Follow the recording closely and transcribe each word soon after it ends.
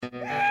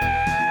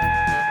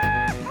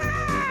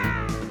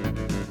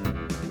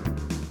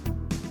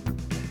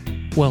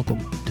Welcome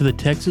to the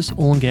Texas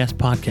Oil and Gas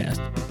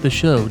Podcast, the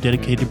show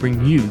dedicated to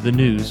bring you the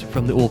news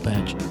from the oil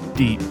patch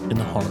deep in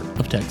the heart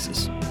of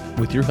Texas,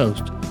 with your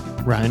host,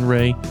 Ryan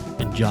Ray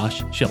and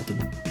Josh Shelton.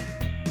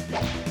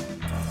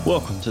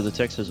 Welcome to the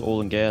Texas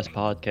Oil and Gas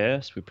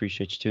Podcast. We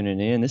appreciate you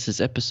tuning in. This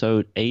is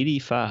episode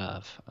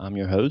 85. I'm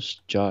your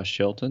host, Josh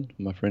Shelton,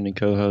 my friend and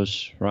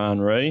co-host, Ryan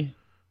Ray.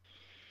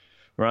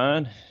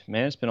 Ryan,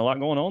 man, it's been a lot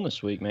going on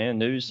this week, man.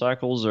 News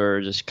cycles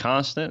are just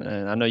constant,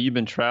 and I know you've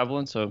been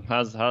traveling, so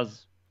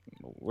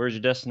where's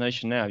your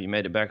destination now? You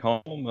made it back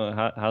home?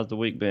 How's the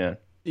week been?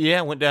 Yeah,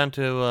 I went down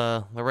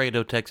to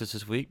Laredo, Texas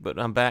this week, but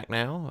I'm back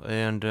now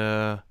and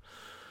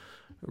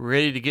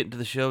ready to get into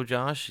the show,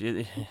 Josh.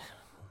 A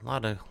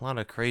lot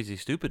of crazy,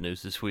 stupid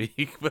news this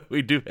week, but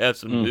we do have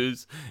some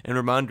news. And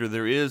reminder,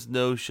 there is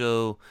no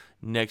show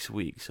next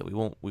week,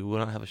 so we will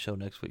not have a show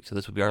next week. So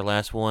this will be our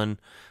last one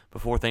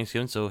before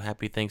Thanksgiving. So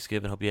happy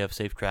Thanksgiving! Hope you have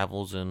safe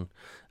travels and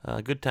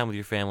a good time with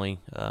your family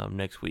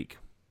next week.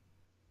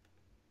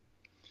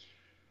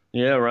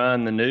 Yeah,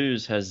 Ryan, the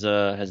news has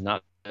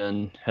not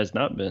been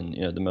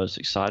the most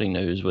exciting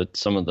news with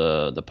some of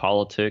the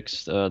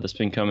politics that's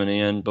been coming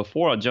in.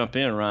 Before I jump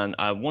in, Ryan,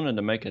 I wanted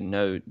to make a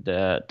note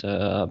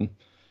that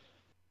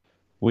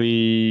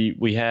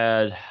we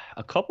had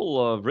a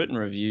couple of written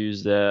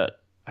reviews that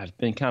have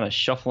been kind of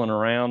shuffling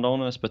around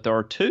on us, but there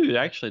are two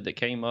actually that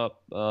came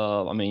up.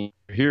 I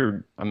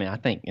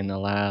think in the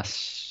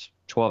last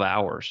 12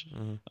 hours.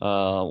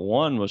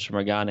 One was from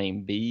a guy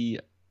named B.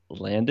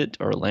 Lant.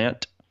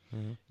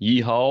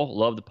 Yeehaw,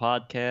 love the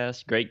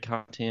podcast, great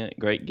content,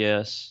 great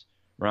guests.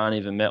 Ryan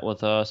even met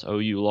with us,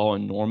 OU Law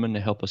in Norman, to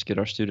help us get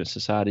our Student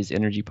Society's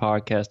Energy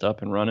podcast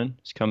up and running.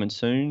 It's coming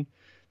soon.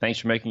 Thanks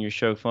for making your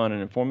show fun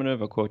and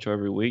informative. I quote you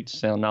every week to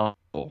sound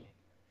knowledgeable.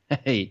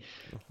 Hey,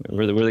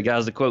 we're the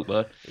guys to quote,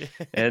 bud.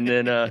 And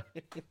then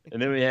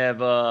we have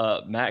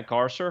Matt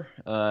Carcer.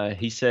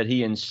 He said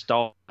he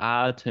installed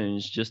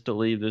iTunes just to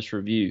leave this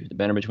review. The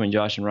banner between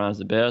Josh and Ryan is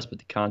the best, but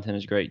the content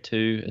is great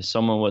too. As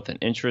someone with an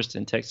interest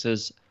in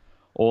Texas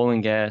oil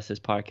and gas, this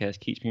podcast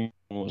keeps me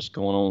on what's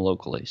going on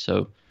locally.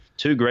 So,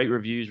 two great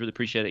reviews. Really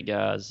appreciate it,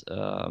 guys.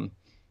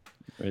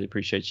 Really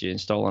appreciate you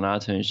installing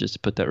iTunes just to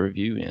put that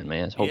review in,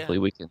 man. Hopefully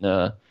we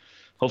can.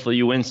 Hopefully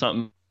you win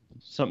something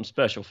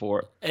special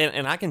for it.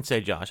 And I can say,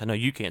 Josh, I know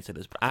you can't say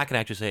this, but I can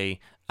actually say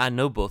I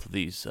know both of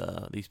these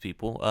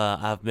people.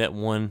 I've met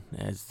one,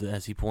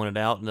 as he pointed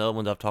out, and the other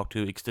ones I've talked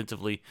to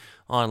extensively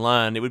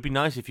online. It would be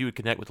nice if you would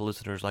connect with the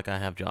listeners like I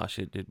have, Josh.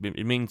 It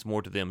means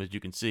more to them, as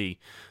you can see.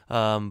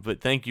 But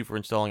thank you for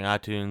installing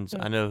iTunes.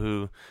 I know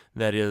who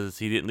that is.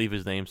 He didn't leave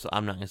his name, so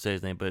I'm not going to say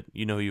his name, but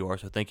you know who you are,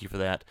 so thank you for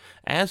that.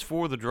 As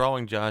for the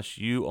drawing, Josh,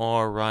 you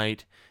are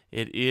right.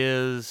 It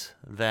is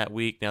that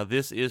week. Now,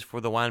 this is for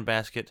the wine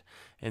basket,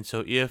 and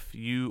so if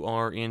you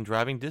are in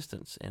driving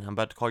distance, and I'm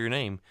about to call your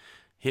name,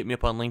 hit me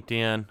up on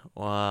LinkedIn,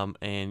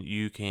 and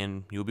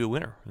you'll be a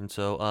winner. And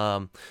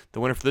so the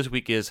winner for this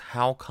week is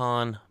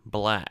Halcon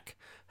Black.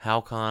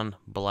 Halcon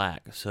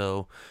Black.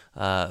 So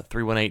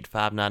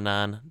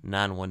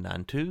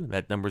 318-599-9192.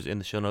 That number's in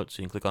the show notes,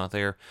 so you can click on it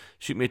there.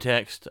 Shoot me a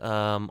text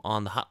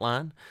on the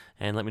hotline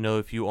and let me know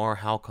if you are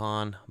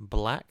Halcon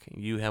Black.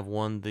 You have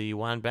won the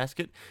wine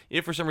basket.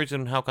 If for some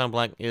reason Halcon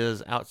Black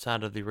is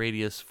outside of the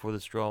radius for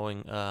this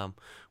drawing,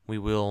 we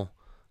will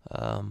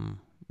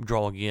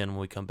draw again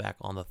when we come back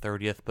on the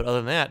 30th. But other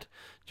than that,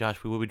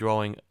 Josh, we will be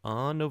drawing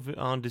on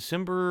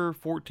December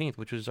 14th,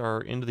 which is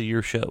our end of the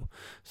year show.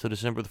 So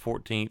December the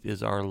 14th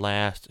is our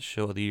last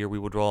show of the year. We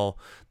will draw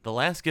the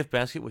last gift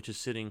basket, which is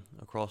sitting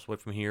across the way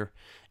from here,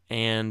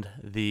 and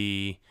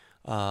the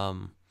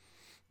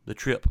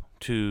trip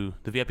to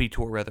the VIP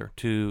tour,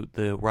 to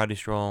the Rodney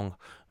Strong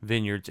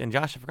Vineyards. And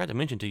Josh, I forgot to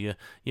mention to you,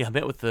 I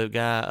met with the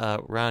guy,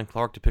 Ryan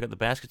Clark, to pick up the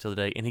baskets the other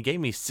day, and he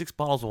gave me 6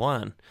 bottles of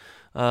wine.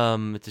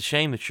 It's a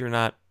shame that you're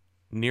not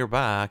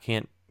nearby. I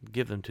can't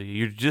give them to you.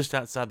 You're just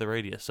outside the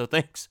radius. So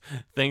thanks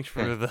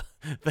for the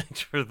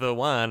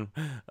wine,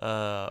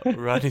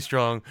 Rodney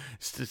Strong.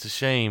 It's a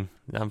shame.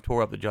 I'm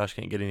tore up that Josh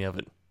can't get any of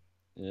it.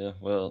 Yeah,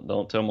 well,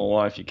 don't tell my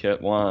wife you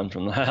kept wine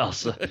from the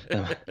house.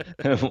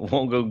 It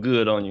won't go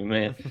good on you,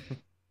 man.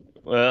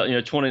 Well,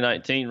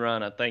 2019,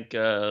 Ryan, I think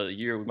the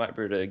year we might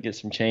be able to get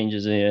some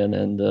changes in,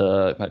 and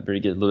might be able to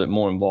get a little bit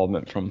more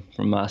involvement from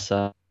my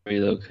side.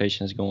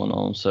 Relocations going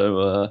on,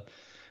 so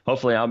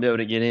hopefully I'll be able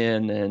to get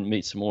in and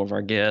meet some more of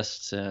our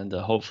guests, and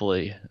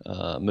hopefully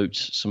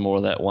mooch some more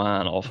of that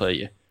wine off of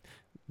you.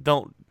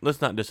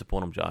 Let's not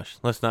disappoint them, Josh.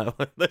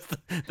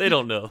 They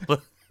don't know.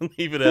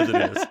 Leave it as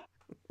it is.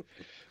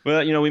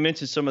 Well, we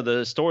mentioned some of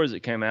the stories that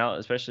came out,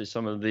 especially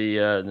some of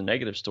the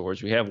negative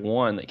stories. We have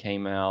one that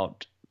came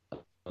out.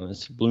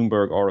 It's a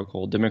Bloomberg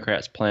article.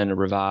 Democrats plan to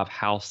revive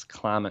House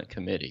Climate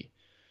Committee.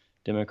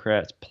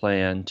 Democrats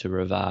plan to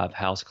revive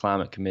House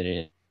Climate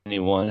Committee.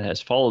 Anyone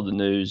has followed the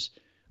news,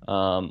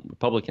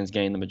 Republicans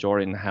gained the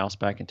majority in the House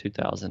back in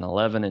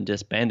 2011 and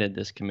disbanded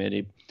this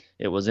committee.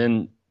 It was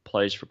in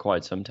place for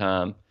quite some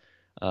time,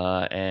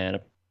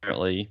 and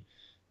apparently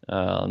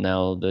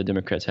now the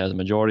Democrats have the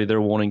majority. They're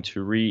wanting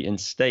to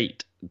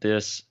reinstate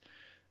this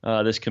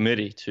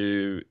committee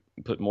to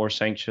put more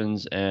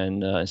sanctions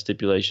and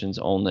stipulations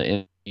on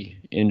the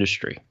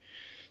industry.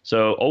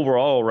 So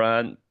overall,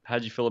 Ryan,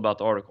 how'd you feel about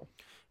the article?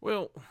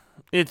 Well,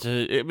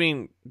 I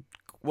mean,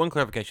 one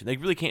clarification: they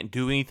really can't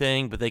do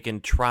anything, but they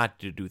can try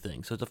to do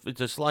things. So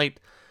it's a slight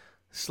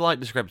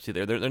discrepancy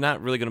there. They're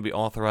not really going to be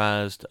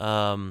authorized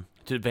to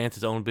advance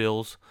its own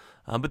bills,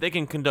 but they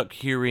can conduct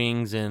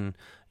hearings, and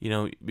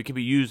it can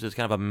be used as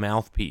kind of a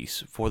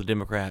mouthpiece for the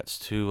Democrats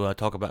to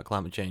talk about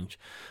climate change.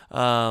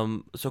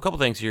 So a couple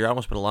things here. I don't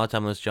want to spend a lot of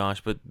time on this,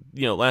 Josh, but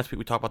last week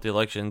we talked about the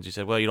elections. You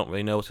said, well, you don't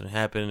really know what's going to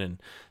happen, and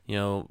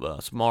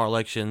smaller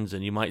elections,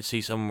 and you might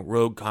see some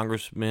rogue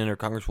congressman or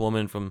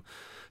congresswoman from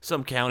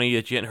some county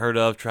that you hadn't heard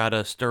of try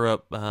to stir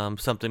up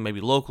something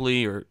maybe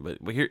locally. But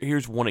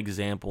here's one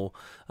example.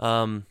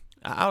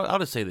 I'll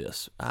just say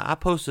this. I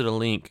posted a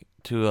link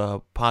to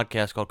a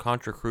podcast called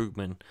Contra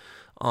Krugman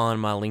on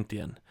my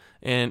LinkedIn.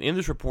 And in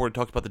this report, it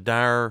talks about the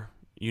dire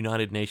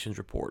United Nations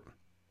report.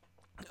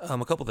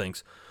 A couple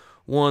things.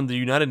 One, the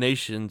United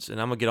Nations, and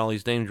I'm going to get all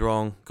these names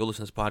wrong. Go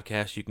listen to this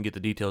podcast. You can get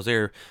the details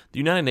there. The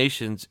United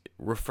Nations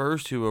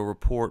refers to a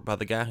report by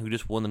the guy who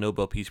just won the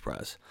Nobel Peace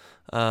Prize.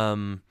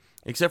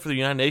 Except for the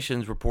United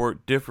Nations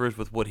report differs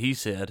with what he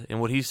said. And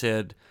what he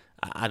said,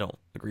 I don't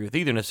agree with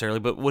either necessarily,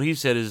 but what he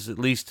said is at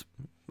least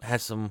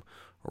has some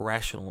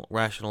rational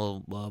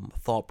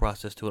thought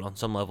process to it on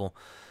some level.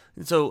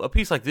 And so a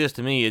piece like this,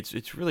 to me, it's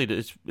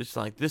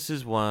like, this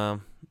is why,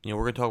 we're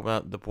going to talk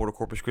about the Port of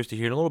Corpus Christi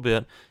here in a little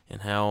bit,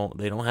 and how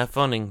they don't have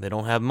funding, they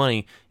don't have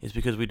money, is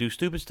because we do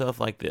stupid stuff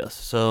like this.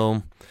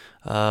 So,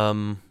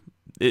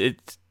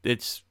 it's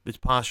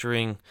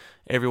posturing.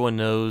 Everyone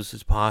knows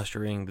it's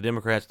posturing. The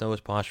Democrats know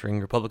it's posturing.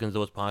 Republicans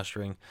know it's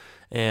posturing,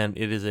 and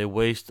it is a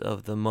waste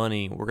of the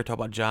money. We're going to talk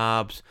about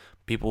jobs,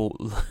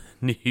 people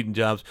needing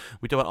jobs.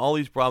 We talk about all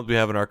these problems we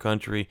have in our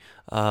country,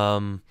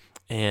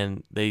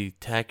 and they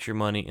tax your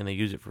money and they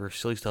use it for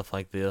silly stuff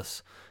like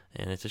this,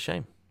 and it's a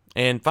shame.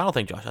 And final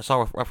thing, Josh,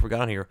 I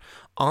forgot on here.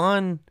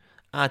 On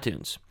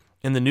iTunes,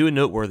 in the new and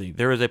noteworthy,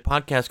 there is a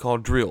podcast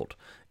called Drilled,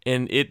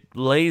 and it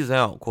lays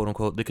out, quote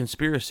unquote, the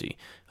conspiracy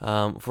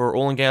for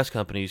oil and gas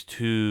companies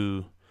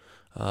to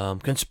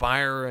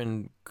conspire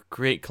and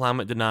create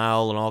climate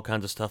denial and all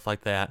kinds of stuff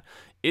like that.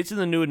 It's in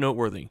the new and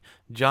noteworthy.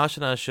 Josh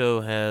and I's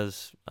show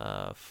has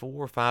 4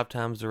 or 5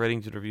 times the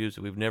ratings and reviews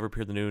that we've never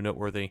appeared in the new and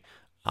noteworthy.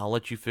 I'll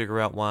let you figure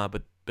out why,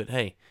 but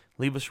hey,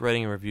 leave us a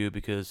rating and review,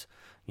 because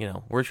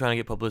we're trying to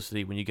get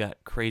publicity when you got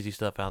crazy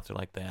stuff out there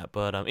like that.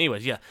 But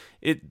anyways, yeah,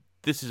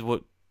 this is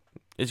what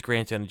is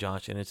grandstanding,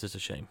 Josh, and it's just a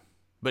shame.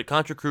 But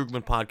Contra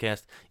Krugman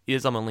podcast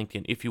is on my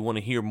LinkedIn if you want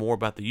to hear more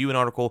about the UN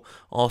article.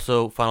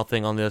 Also, final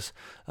thing on this,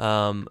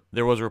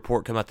 there was a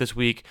report come out this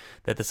week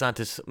that the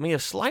scientists may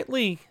have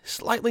slightly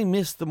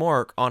missed the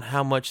mark on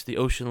how much the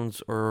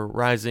oceans are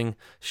rising.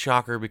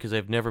 Shocker, because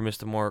they've never missed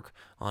the mark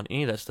on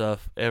any of that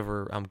stuff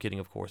ever. I'm kidding,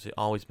 of course. They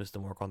always miss the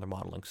mark on their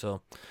modeling,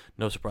 so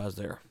no surprise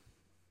there.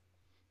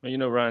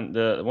 Well, Ryan,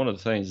 one of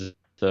the things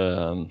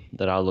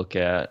that I look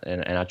at,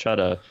 and I try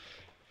to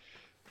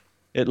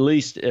at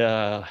least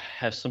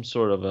have some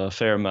sort of a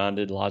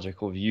fair-minded,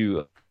 logical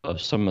view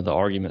of some of the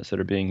arguments that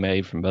are being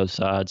made from both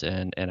sides,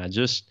 and I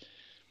just,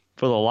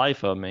 for the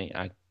life of me,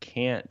 I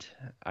can't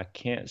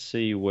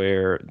see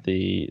where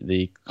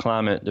the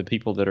climate, the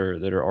people that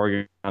are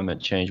arguing climate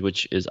change,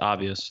 which is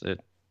obvious that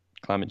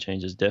climate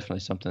change is definitely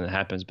something that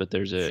happens, but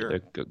there's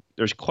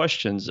there's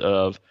questions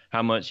of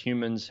how much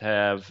humans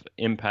have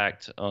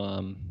impact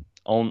on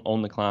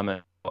the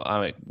climate.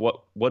 I mean,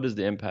 what is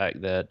the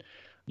impact that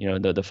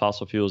the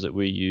fossil fuels that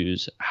we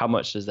use, how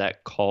much does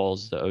that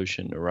cause the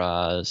ocean to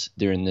rise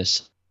during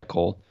this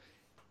cycle,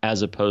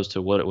 as opposed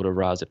to what it would have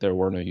risen if there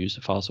were no use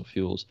of fossil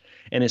fuels?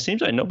 And it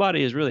seems like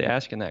nobody is really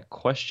asking that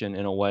question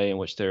in a way in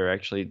which they're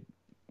actually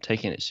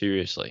taking it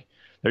seriously.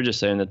 They're just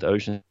saying that the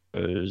ocean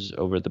rose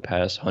over the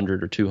past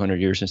 100 or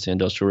 200 years since the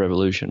Industrial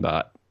Revolution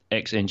by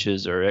X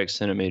inches or X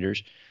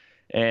centimeters,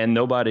 and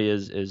nobody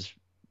is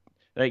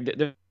like,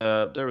 there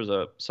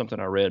was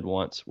something I read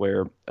once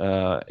where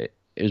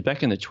it was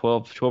back in the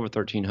 12 or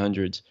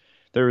 1300s.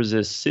 There was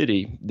this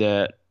city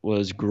that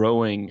was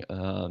growing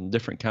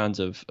different kinds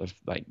of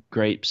like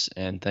grapes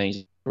and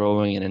things,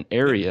 growing in an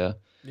area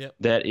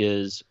that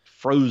is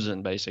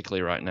frozen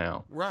basically right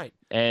now. Right.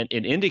 And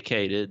it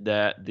indicated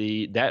that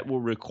that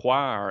will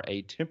require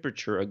a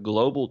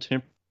global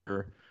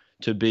temperature,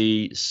 to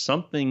be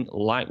something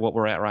like what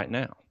we're at right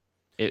now.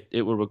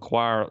 It will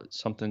require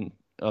something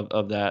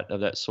of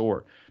that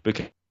sort,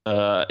 because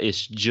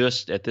it's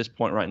just at this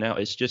point right now,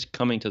 it's just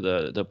coming to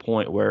the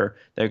point where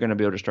they're going to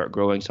be able to start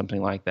growing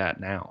something like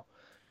that now.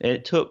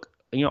 It took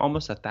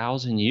almost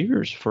 1,000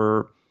 years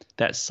for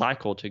that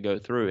cycle to go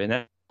through, and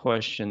that's a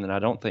question that I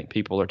don't think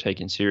people are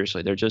taking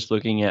seriously. They're just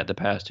looking at the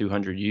past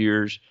 200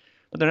 years,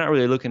 but they're not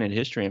really looking at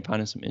history and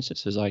finding some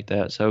instances like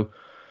that. So,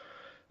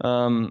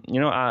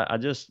 I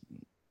just,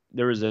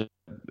 there was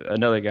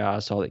another guy I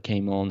saw that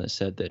came on that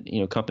said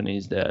that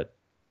companies that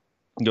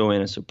go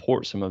in and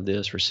support some of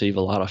this receive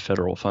a lot of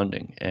federal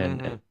funding,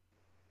 and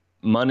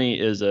money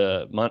is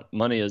a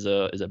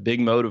big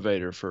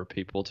motivator for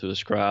people to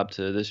ascribe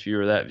to this view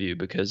or that view.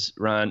 Because,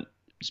 Ryan,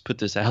 just put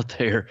this out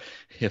there.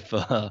 If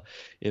the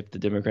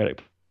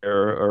Democratic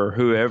or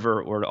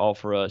whoever were to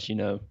offer us,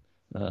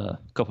 a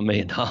couple $1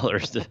 million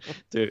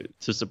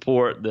to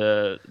support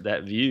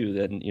that view,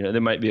 then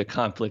there might be a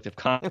conflict of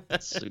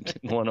conscience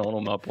going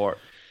on my part.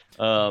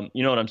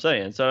 You know what I'm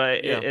saying? So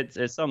it's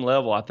at some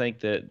level, I think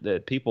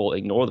that people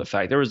ignore the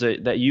fact there was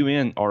that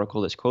UN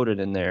article that's quoted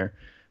in there.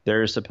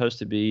 They're supposed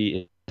to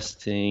be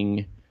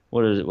investing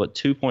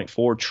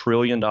 $2.4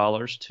 trillion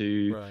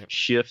to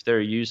shift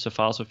their use of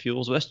fossil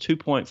fuels. Well, that's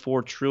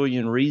 2.4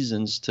 trillion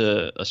reasons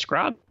to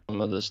ascribe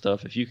some of this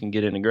stuff if you can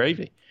get into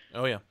gravy.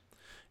 Oh yeah.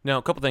 Now,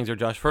 a couple things there,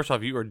 Josh. First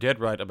off, you are dead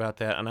right about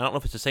that, and I don't know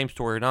if it's the same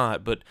story or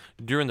not, but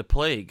during the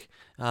plague,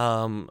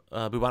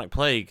 bubonic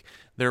plague,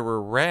 there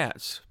were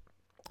rats.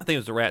 I think it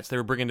was the rats they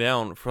were bringing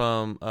down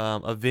from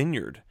a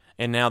vineyard,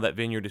 and now that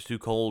vineyard is too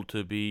cold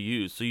to be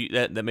used. So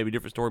that may be a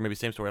different story, maybe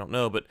same story, I don't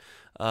know, but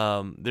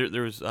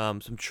there was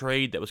some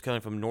trade that was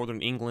coming from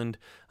northern England,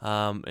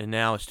 and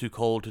now it's too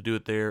cold to do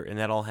it there, and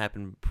that all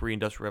happened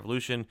pre-industrial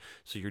revolution,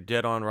 so you're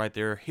dead on right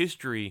there.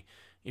 History,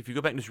 if you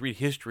go back and just read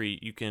history,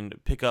 you can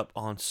pick up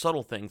on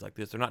subtle things like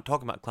this. They're not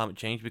talking about climate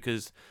change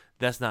because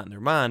that's not in their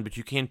mind, but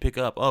you can pick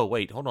up, oh,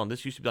 wait, hold on,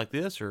 this used to be like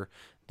this, or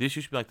this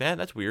used to be like that.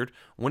 That's weird.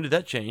 When did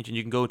that change? And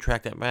you can go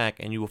track that back,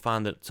 and you will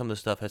find that some of this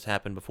stuff has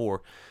happened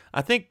before.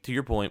 I think, to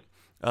your point,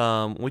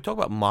 when we talk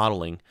about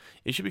modeling,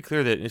 it should be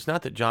clear that it's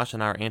not that Josh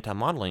and I are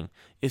anti-modeling.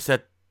 It's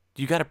that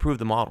you got to prove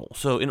the model.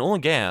 So in oil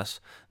and gas,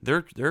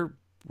 they're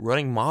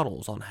running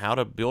models on how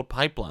to build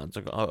pipelines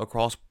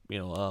across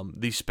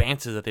these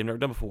spanses that they've never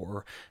done before,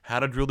 or how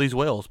to drill these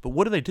wells. But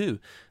what do?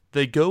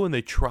 They go and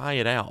they try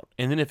it out,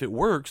 and then if it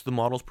works, the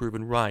model's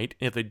proven right.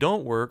 And if they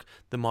don't work,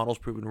 the model's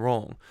proven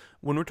wrong.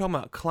 When we're talking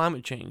about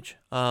climate change,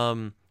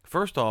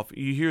 first off,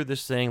 you hear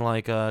this thing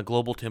like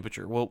global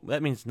temperature. Well,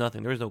 that means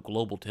nothing. There is no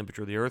global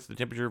temperature of the Earth. The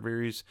temperature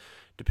varies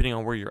depending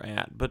on where you're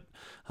at. But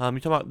you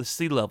talk about the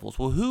sea levels.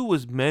 Well, who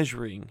was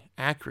measuring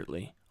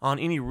accurately on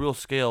any real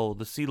scale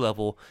the sea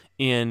level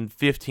in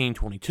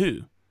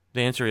 1522?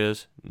 The answer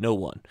is no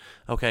one.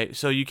 Okay,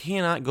 so you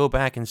cannot go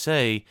back and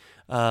say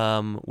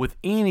with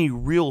any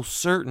real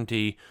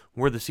certainty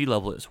where the sea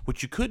level is.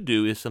 What you could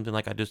do is something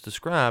like I just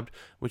described,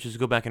 which is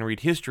go back and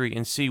read history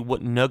and see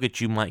what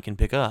nuggets you can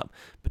pick up.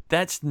 But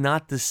that's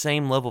not the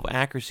same level of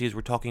accuracy as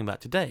we're talking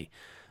about today.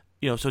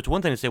 So it's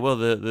one thing to say, well,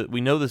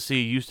 we know the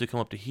sea used to come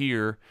up to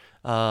here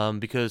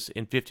because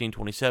in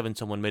 1527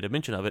 someone made a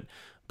mention of it,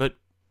 but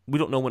we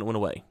don't know when it went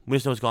away. We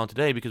just know it's gone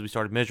today because we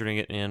started measuring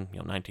it in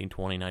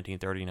 1920,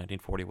 1930,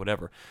 1940,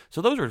 whatever.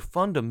 So those are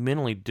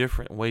fundamentally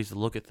different ways to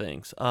look at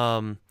things.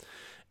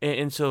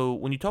 And so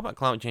when you talk about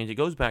climate change, it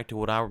goes back to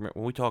what I remember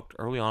when we talked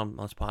early on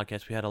this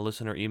podcast. We had a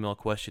listener email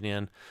question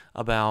in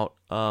about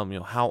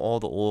how all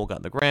the oil got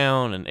in the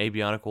ground and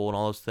avionic oil and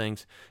all those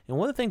things. And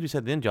one of the things we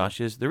said then,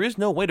 Josh, is there is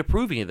no way to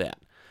prove any of that.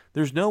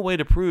 There's no way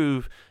to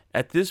prove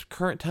at this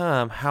current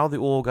time how the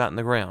oil got in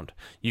the ground.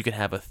 You can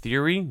have a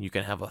theory, you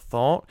can have a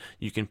thought,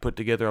 you can put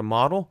together a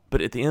model, but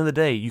at the end of the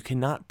day, you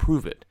cannot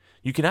prove it.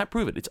 You cannot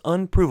prove it. It's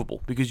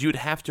unprovable because you would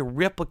have to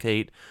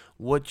replicate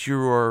what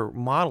you're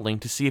modeling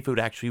to see if it would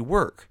actually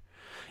work.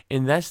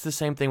 And that's the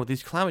same thing with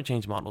these climate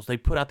change models. They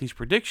put out these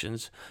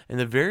predictions, and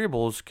the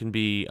variables can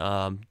be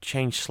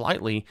changed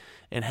slightly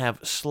and have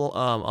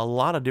a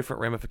lot of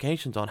different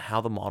ramifications on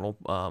how the model,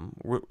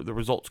 the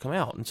results come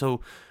out. And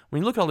so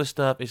when you look at all this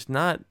stuff, it's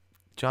not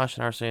Josh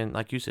and I are saying,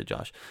 like you said,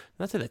 Josh,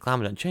 not say that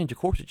climate doesn't change. Of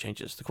course it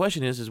changes. The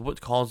question is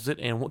what causes it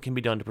and what can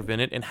be done to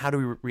prevent it and how do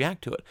we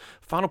react to it.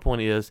 Final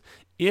point is,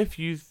 if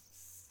you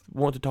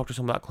want to talk to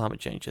someone about climate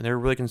change and they're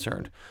really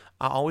concerned,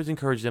 I always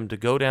encourage them to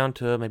go down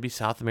to maybe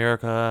South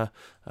America,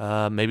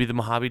 maybe the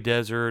Mojave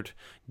Desert,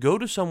 go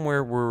to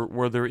somewhere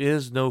where there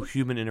is no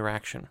human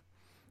interaction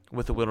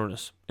with the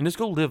wilderness, and just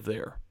go live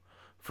there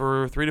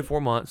for 3 to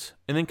 4 months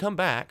and then come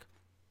back.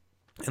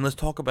 And let's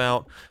talk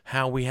about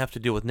how we have to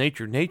deal with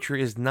nature. Nature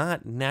is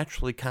not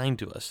naturally kind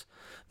to us.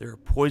 There are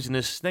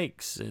poisonous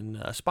snakes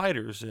and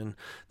spiders, and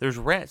there's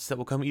rats that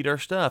will come eat our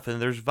stuff, and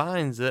there's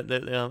vines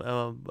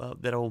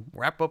that'll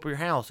wrap up your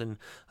house, and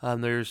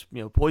there's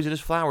poisonous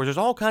flowers. There's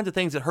all kinds of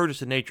things that hurt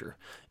us in nature,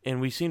 and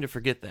we seem to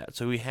forget that.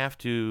 So we have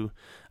to,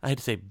 I hate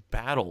to say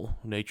battle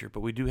nature, but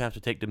we do have to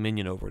take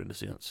dominion over it in a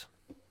sense.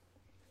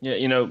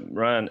 Yeah,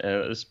 Ryan,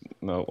 this is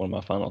one of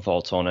my final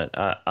thoughts on it.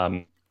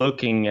 I'm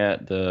looking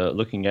at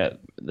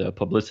the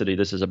publicity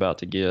this is about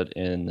to get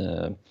in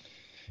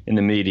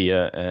the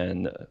media,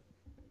 and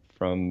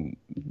from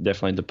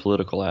definitely the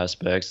political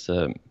aspects,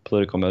 the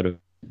political motive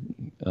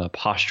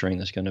posturing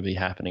that's going to be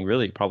happening,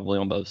 really probably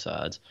on both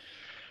sides.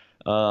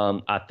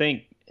 I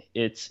think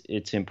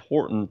it's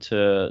important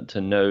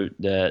to note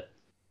that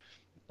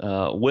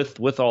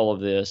with all of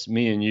this,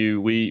 me and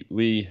you,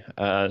 we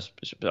I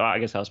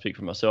guess I'll speak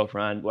for myself,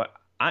 Ryan.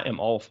 I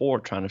am all for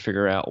trying to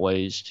figure out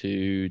ways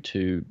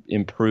to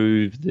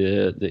improve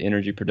the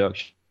energy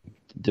production,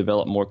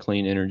 develop more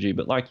clean energy.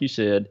 But like you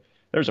said,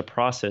 there's a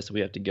process that we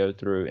have to go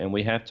through, and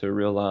we have to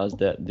realize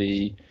that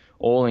the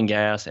oil and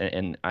gas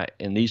and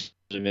these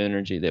sorts of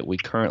energy that we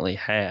currently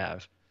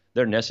have,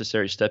 they're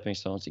necessary stepping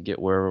stones to get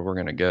wherever we're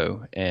going to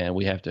go, and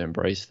we have to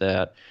embrace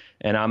that.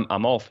 And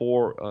I'm all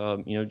for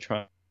trying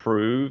to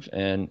improve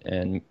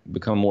and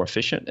become more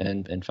efficient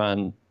and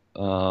find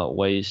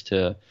ways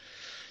to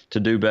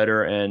do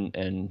better.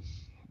 And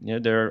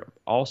there are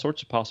all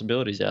sorts of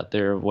possibilities out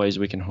there of ways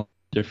we can harness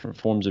different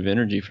forms of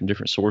energy from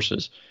different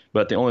sources.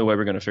 But the only way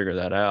we're going to figure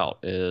that out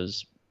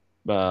is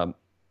by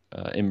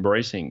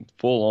embracing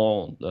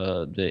full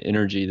on the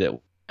energy that we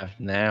have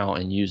now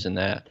and using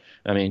that.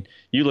 I mean,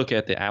 you look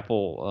at the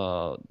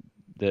Apple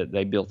that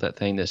they built that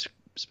thing that's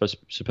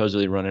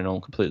supposedly running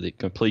on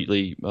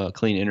completely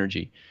clean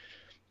energy.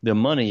 The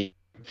money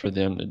for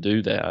them to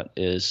do that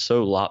is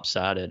so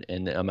lopsided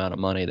in the amount of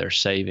money they're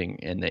saving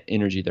and the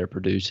energy they're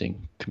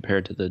producing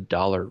compared to the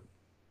dollar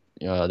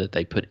that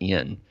they put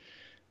in,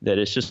 that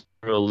it's just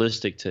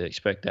realistic to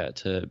expect that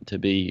to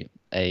be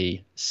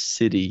a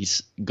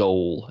city's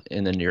goal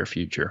in the near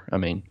future. I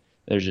mean,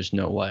 there's just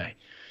no way.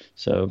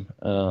 So,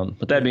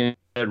 but that being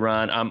said,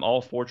 Ryan, I'm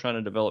all for trying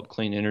to develop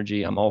clean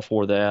energy. I'm all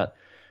for that.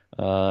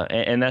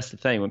 And that's the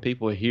thing. When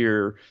people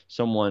hear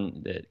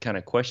someone that kind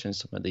of questions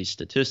some of these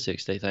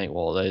statistics, they think,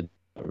 well, they're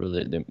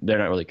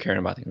not really caring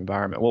about the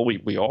environment. Well,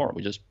 we are.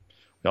 We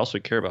also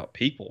care about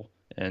people,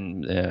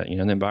 and the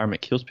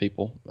environment kills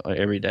people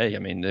every day. I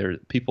mean, there are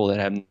people that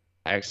have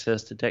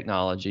access to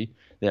technology.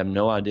 They have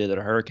no idea that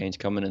a hurricane's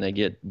coming, and they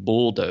get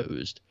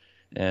bulldozed,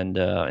 and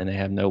they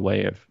have no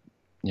way of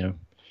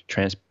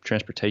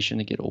transportation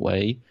to get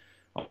away.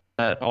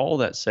 All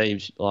that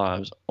saves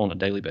lives on a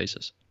daily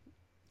basis.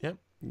 Yep.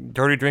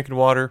 Dirty drinking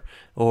water,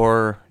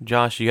 or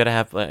Josh, you got to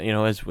have,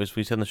 as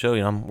we said in the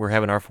show, we're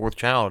having our fourth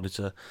child. It's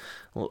a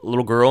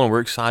little girl, and we're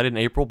excited in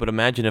April. But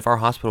imagine if our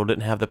hospital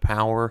didn't have the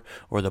power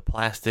or the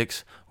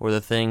plastics or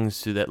the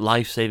things to that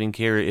life-saving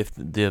care if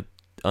the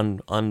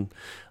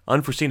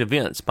unforeseen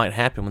events might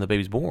happen when the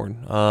baby's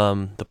born.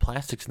 The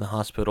plastics in the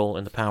hospital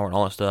and the power and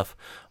all that stuff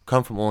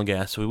come from oil and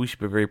gas, so we should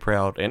be very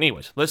proud. And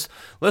anyways, let's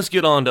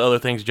get on to other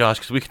things, Josh,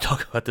 because we can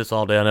talk about this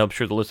all day. I know I'm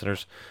sure the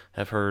listeners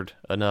have heard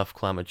enough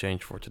climate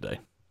change for today.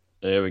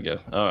 There we go.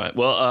 All right.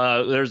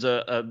 Well, there's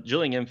a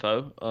Drilling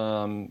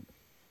Info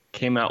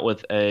came out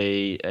with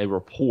a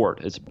report.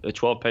 It's a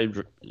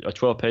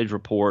 12-page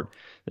report.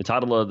 The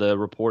title of the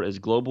report is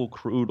Global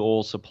Crude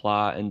Oil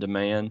Supply and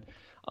Demand.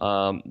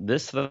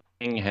 This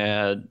thing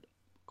had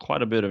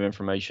quite a bit of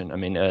information. I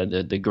mean,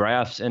 the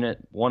graphs in it,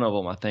 one of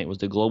them I think was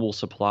the global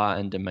supply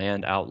and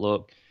demand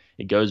outlook.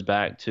 It goes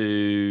back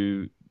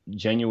to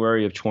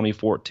January of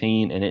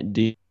 2014, and it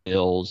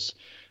details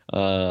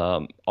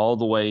all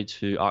the way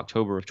to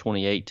October of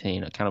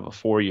 2018, a kind of a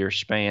 4-year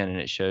span, and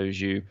it shows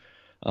you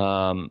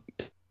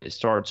it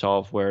starts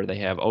off where they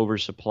have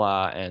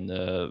oversupply and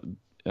the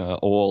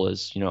oil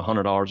is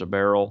 $100 a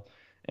barrel.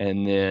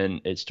 And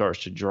then it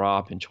starts to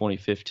drop in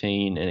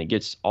 2015, and it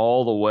gets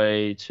all the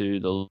way to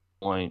the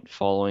point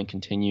following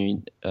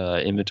continuing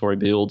inventory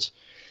builds.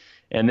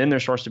 And then there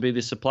starts to be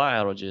the supply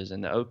outages,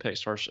 and the OPEC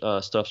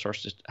stuff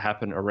starts to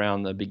happen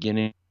around the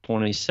beginning of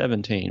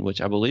 2017,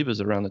 which I believe is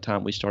around the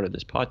time we started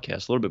this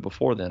podcast, a little bit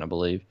before then, I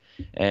believe.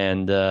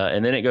 And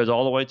then it goes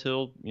all the way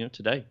till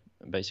today,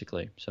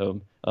 basically.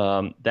 So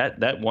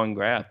that one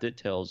graph, it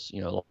tells a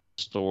lot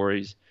of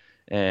stories,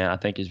 and I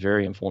think is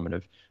very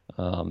informative.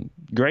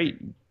 Great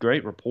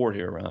report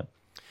here, Ryan.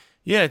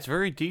 Yeah, it's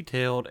very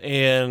detailed,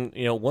 and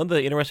one of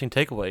the interesting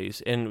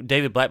takeaways, and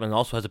David Blackman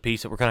also has a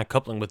piece that we're kind of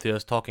coupling with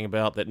this, talking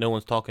about that no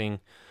one's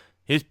talking.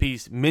 His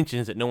piece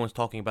mentions that no one's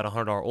talking about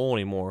 $100 oil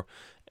anymore,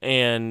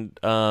 and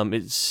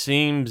it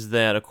seems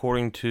that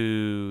according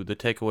to the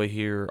takeaway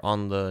here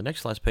on the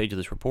next last page of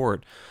this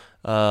report,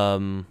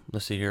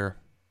 let's see here.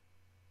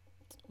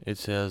 It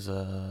says,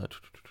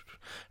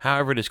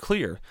 however, it is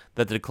clear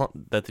that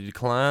the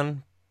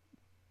decline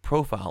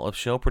profile of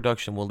shale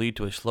production will lead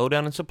to a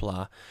slowdown in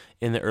supply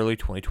in the early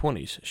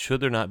 2020s, should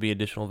there not be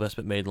additional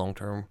investment made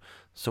long-term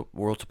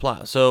world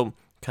supply. So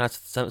kind of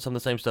some of the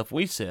same stuff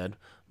we said,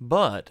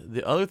 but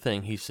the other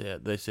thing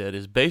they said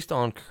is based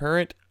on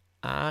current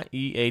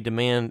IEA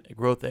demand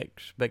growth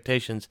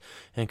expectations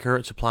and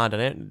current supply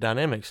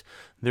dynamics,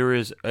 there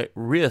is a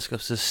risk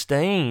of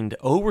sustained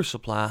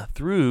oversupply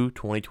through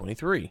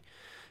 2023.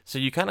 So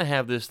you kind of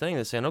have this thing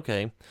that's saying,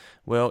 okay,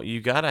 well,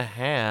 you got to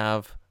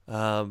have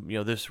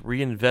this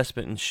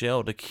reinvestment in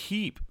shale to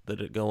keep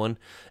it going,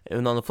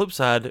 and on the flip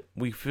side,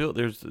 we feel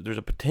there's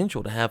a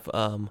potential to have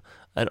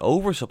an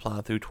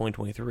oversupply through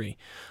 2023.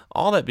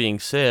 All that being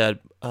said,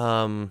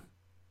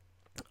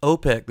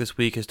 OPEC this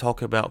week is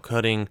talking about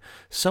cutting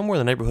somewhere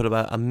in the neighborhood of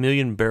about 1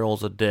 million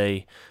barrels a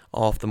day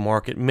off the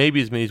market,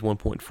 maybe as many as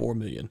 1.4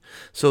 million.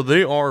 So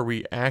they are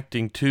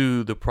reacting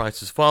to the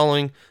prices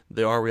falling.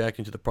 They are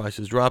reacting to the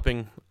prices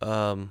dropping,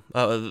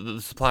 the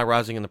supply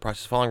rising and the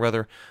prices falling,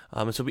 rather.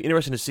 And so it'll be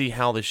interesting to see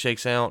how this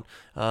shakes out.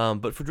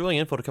 But for Drilling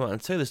Info to come out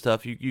and say this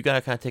stuff, you got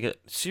to kind of take it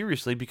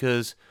seriously,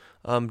 because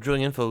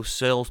Drilling Info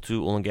sells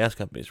to oil and gas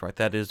companies, right?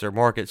 That is their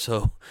market.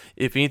 So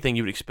if anything,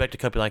 you would expect a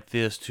company like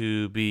this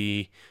to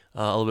be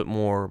a little bit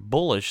more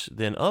bullish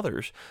than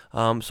others.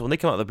 So when they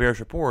come out with a bearish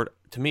report,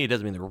 to me, it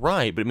doesn't mean they're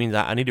right, but it means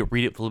I need to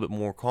read it with a little bit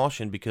more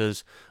caution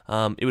because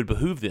it would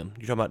behoove them.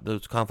 You're talking about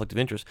those conflict of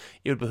interest.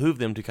 It would behoove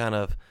them to kind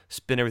of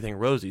spin everything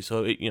rosy.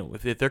 So,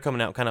 if they're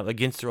coming out kind of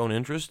against their own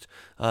interest,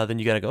 then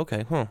you got to go,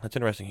 okay, that's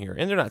interesting here.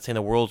 And they're not saying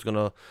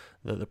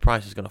the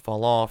price is gonna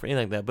fall off or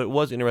anything like that. But it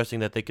was interesting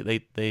that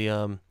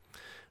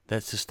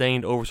that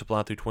sustained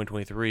oversupply through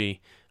 2023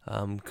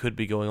 could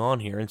be going on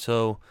here, and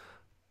so.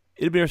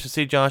 It'd be interesting to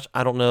see, Josh.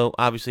 I don't know.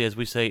 Obviously, as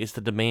we say, it's the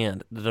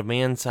demand. The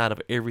demand side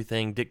of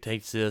everything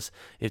dictates this.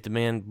 If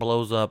demand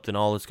blows up, then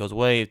all this goes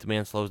away. If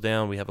demand slows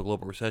down, we have a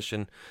global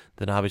recession,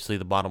 then obviously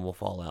the bottom will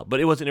fall out.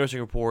 But it was an interesting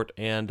report,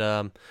 and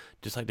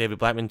just like David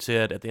Blackman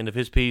said at the end of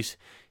his piece,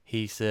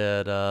 he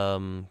said,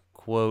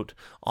 quote,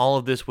 all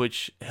of this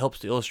which helps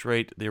to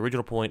illustrate the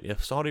original point,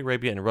 if Saudi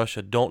Arabia and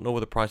Russia don't know where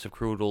the price of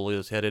crude oil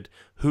is headed,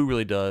 who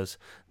really does?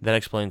 That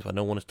explains why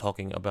no one is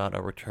talking about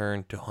a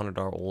return to $100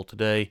 oil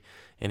today.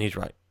 And he's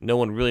right. No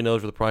one really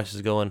knows where the price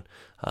is going.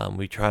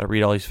 We try to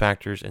read all these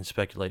factors and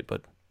speculate,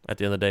 but at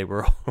the end of the day,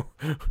 we're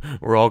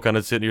all kind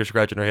of sitting here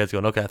scratching our heads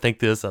going, okay, I think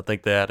this, I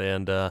think that,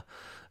 and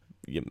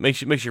it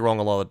makes you wrong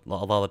a lot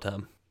of the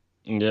time.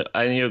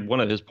 Yeah,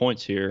 one of his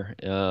points here,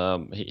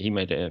 he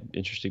made an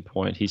interesting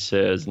point. He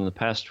says, in the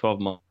past 12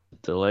 months,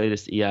 the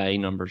latest EIA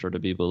numbers are to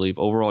be believed.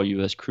 Overall,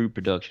 U.S. crude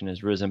production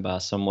has risen by a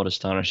somewhat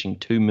astonishing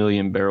 2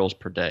 million barrels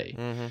per day.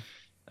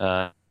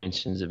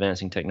 Mentions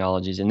advancing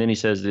technologies. And then he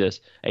says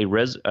this, a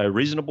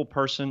reasonable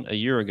person a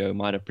year ago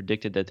might have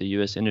predicted that the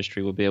U.S.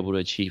 industry would be able to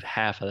achieve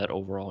half of that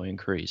overall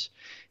increase.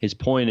 His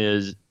point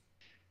is,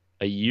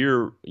 a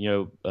year,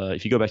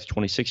 if you go back to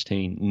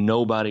 2016,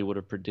 nobody would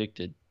have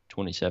predicted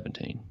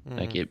 2017.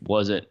 Like it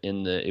wasn't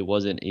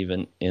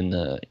even in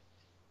the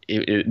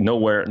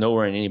nowhere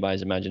in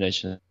anybody's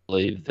imagination to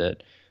believe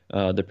that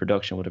the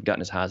production would have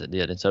gotten as high as it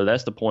did. And so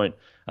that's the point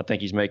I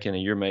think he's making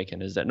and you're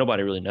making, is that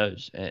nobody really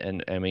knows.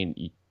 And I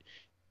mean,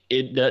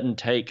 it doesn't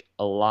take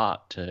a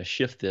lot to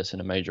shift this in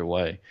a major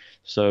way.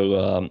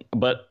 So,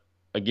 but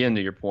again,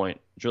 to your point,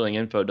 Drilling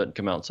Info doesn't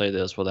come out and say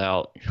this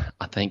without,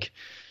 I think,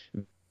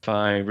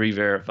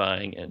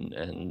 re-verifying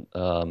and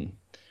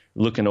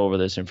looking over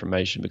this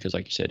information, because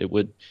like you said, it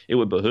would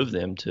behoove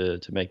them to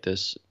make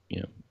this,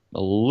 a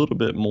little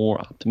bit more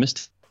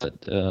optimistic.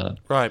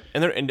 Right,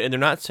 and they're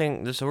not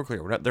saying this, so we're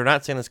clear. They're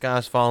not saying the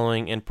sky's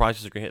falling and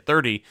prices are going to hit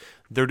 30.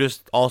 They're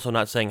just also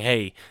not saying,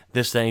 hey,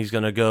 this thing's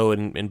going to go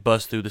and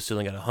bust through the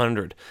ceiling at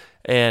 100.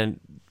 And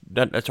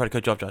that's sorry to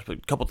cut you off, Josh, but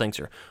a couple things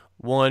here.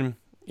 One,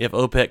 if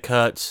OPEC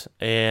cuts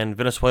and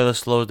Venezuela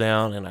slows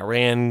down and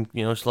Iran,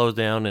 slows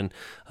down, and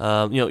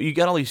you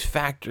got all these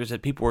factors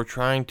that people are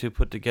trying to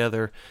put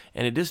together,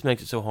 and it just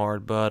makes it so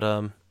hard. But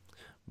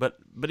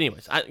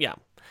anyways, I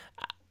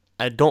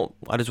just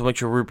want to make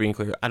sure we're being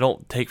clear. I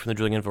don't take from the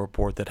Drilling Info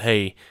report that,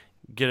 hey,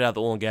 get it out of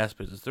the oil and gas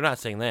business. They're not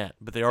saying that,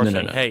 but they are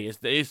saying, hey,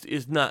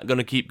 it's not going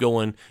to keep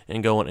going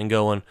and going and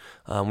going.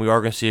 We are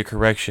going to see a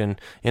correction.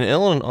 And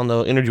Ellen, on the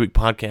Energy Week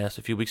podcast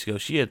a few weeks ago,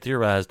 she had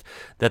theorized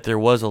that there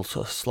was a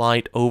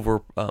slight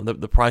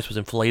the price was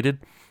inflated,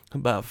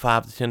 about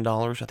 $5 to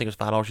 $10. I think it was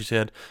 $5, she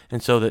said.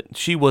 And so that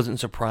she wasn't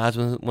surprised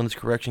when this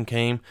correction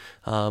came,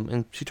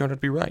 and she turned out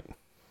to be right.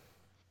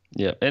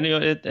 Yeah, and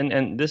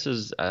and this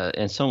is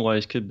in some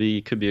ways could be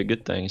a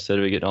good thing. Instead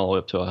of it getting all the way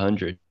up to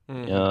 100,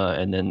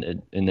 and then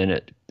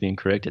it being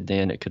corrected,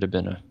 then it could have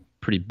been a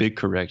pretty big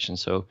correction.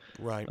 So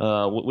right,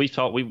 we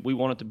thought we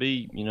want it to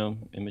be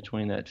in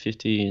between that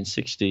 50 and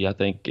 60. I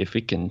think if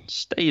it can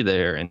stay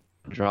there and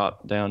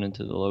drop down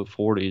into the low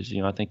 40s,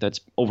 I think that's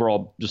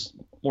overall just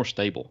more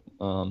stable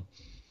for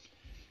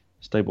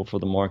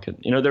the market.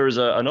 There was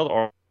another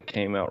article that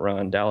came out,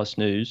 Ryan, Dallas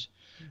News,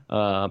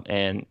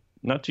 and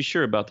not too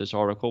sure about this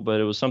article,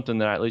 but it was something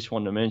that I at least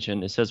wanted to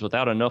mention. It says,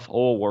 without enough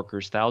oil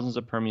workers, thousands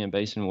of Permian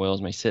Basin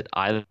wells may sit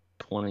idle in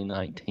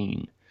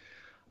 2019.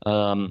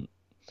 I'm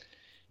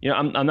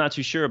not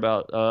too sure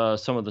about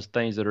some of the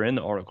things that are in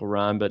the article,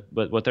 Ryan, but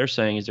what they're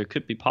saying is there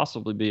could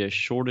possibly be a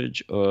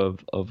shortage of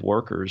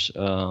workers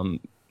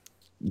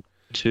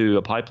to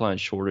a pipeline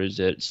shortage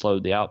that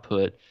slowed the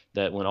output,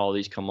 that when all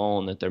these come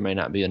on, that there may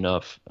not be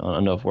enough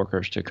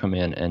workers to come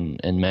in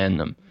and man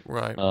them.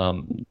 Right.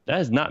 That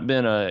has not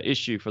been an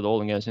issue for the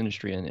oil and gas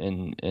industry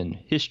in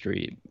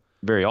history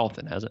very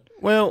often, has it?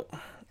 Well,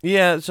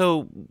 yeah.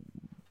 So,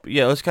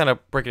 let's kind of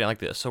break it down like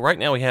this. So right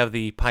now we have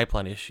the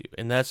pipeline issue,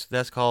 and that's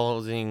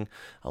causing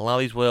a lot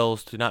of these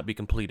wells to not be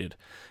completed,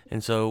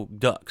 and so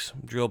DUCs,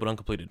 drilled but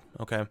uncompleted.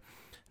 Okay.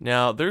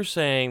 Now they're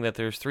saying that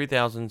there's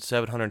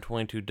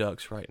 3,722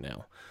 DUCs right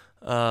now.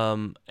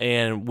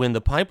 And when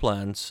the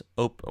pipelines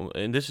open,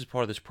 and this is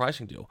part of this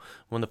pricing deal,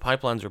 when the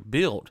pipelines are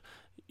built,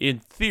 in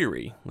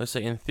theory,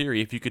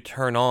 if you could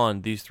turn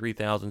on these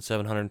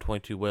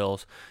 3,722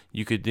 wells,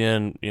 you could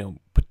then,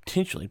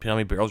 potentially, depending on how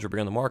many barrels you're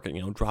bringing on the market,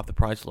 drop the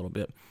price a little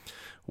bit.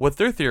 What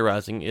they're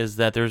theorizing is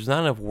that there's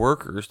not enough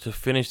workers to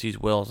finish these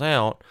wells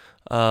out,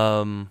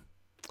 and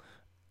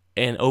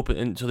open,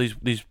 and so these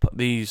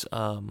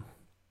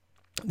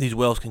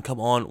wells can come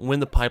on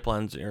when the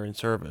pipelines are in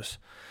service.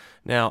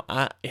 Now,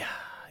 I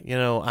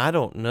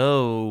don't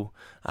know.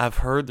 I've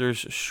heard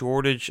there's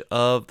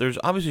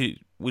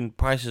obviously when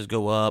prices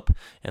go up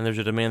and there's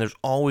a demand, there's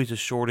always a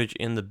shortage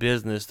in the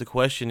business. The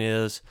question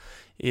is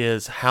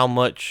how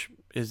much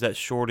is that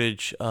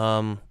shortage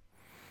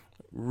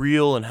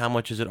real and how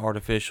much is it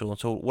artificial? And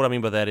so what I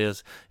mean by that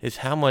is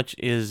how much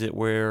is it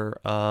where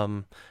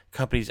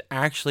companies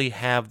actually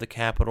have the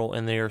capital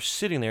and they are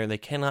sitting there and they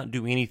cannot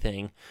do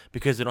anything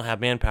because they don't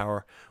have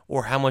manpower,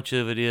 or how much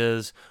of it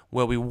is,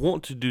 well, we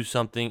want to do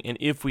something and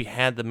if we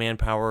had the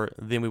manpower,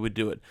 then we would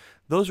do it.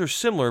 Those are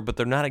similar, but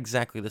they're not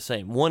exactly the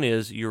same. One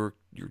is you're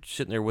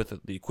sitting there with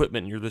the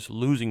equipment and you're just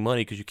losing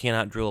money because you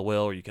cannot drill a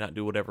well or you cannot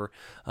do whatever.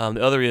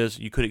 The other is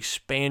you could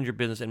expand your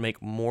business and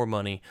make more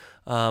money.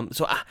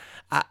 So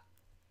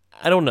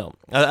I don't know.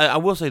 I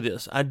will say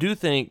this. I do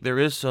think there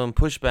is some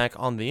pushback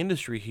on the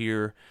industry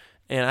here,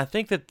 and I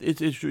think that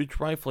it's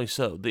rightfully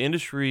so. The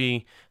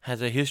industry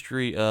has a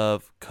history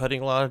of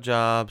cutting a lot of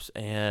jobs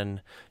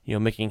and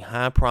making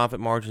high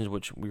profit margins,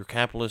 which we're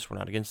capitalists. We're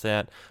not against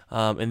that.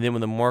 And then when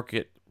the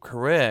market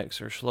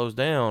corrects or slows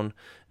down,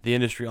 the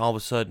industry all of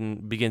a sudden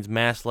begins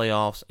mass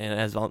layoffs. And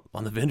as on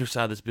the vendor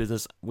side of this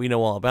business, we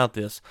know all about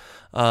this.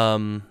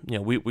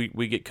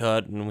 We get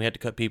cut and we had to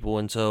cut people,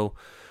 and so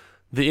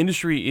the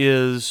industry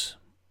is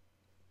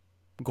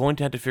going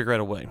to have to figure out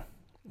a way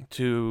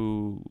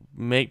to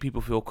make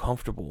people feel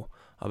comfortable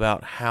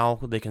about how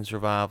they can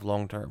survive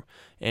long term.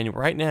 And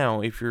right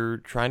now, if you're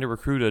trying to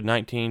recruit a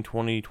 19,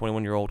 20,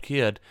 21-year-old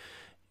kid,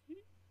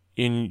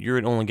 you're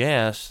in oil and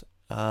gas,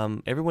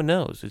 everyone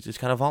knows it's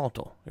kind of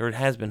volatile, or it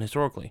has been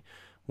historically.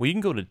 Well, you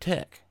can go to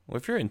tech. Well,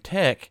 if you're in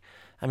tech,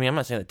 I mean, I'm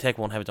not saying that tech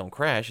won't have its own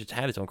crash. It's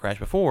had its own crash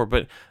before,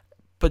 but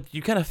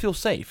you kind of feel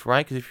safe,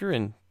 right? Because if you're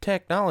in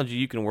technology,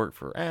 you can work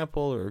for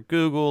Apple or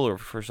Google or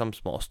for some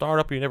small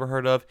startup you never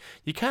heard of.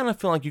 You kind of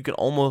feel like you can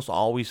almost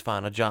always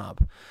find a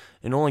job.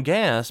 In oil and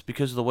gas,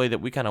 because of the way that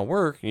we kind of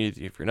work, if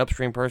you're an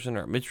upstream person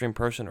or a midstream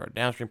person or a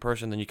downstream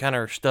person, then you kind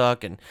of are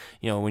stuck. And,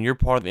 when your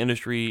part of the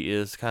industry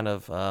is kind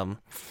of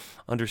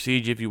under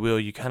siege, if you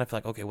will, you kind of feel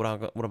like, okay, what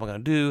am I going to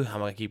do? How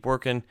am I going to keep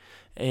working?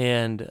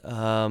 And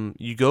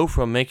you go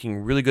from making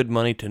really good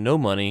money to no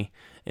money.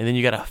 And then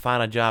you got to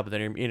find a job at the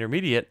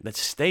intermediate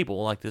that's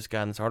stable, like this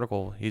guy in this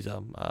article. He's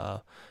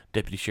a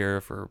deputy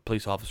sheriff or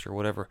police officer or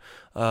whatever.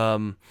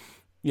 And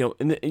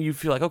you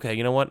feel like, okay,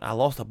 you know what? I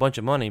lost a bunch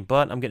of money,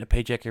 but I'm getting a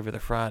paycheck every other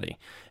Friday.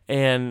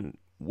 And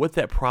what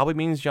that probably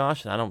means,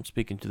 Josh, and I don't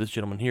speak into this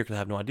gentleman here because I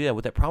have no idea.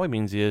 What that probably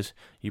means is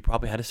you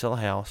probably had to sell a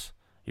house.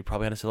 You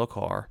probably had to sell a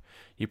car.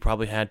 You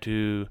probably had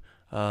to,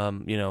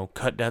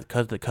 cut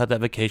that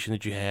vacation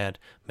that you had.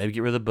 Maybe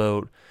get rid of the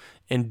boat.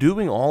 And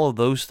doing all of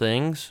those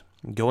things,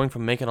 going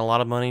from making a lot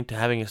of money to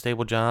having a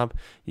stable job,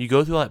 you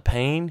go through all that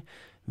pain.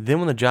 Then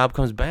when the job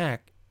comes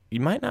back, you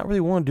might not really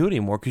want to do it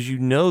anymore because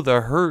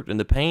the hurt and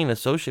the pain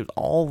associated with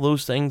all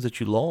those things that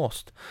you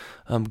lost.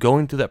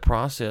 Going through that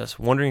process,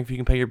 wondering if you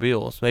can pay your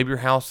bills. Maybe your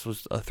house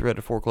was a threat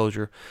of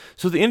foreclosure.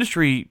 So the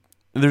industry,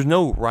 there's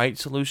no right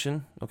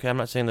solution. Okay, I'm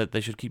not saying that they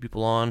should keep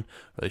people on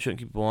or they shouldn't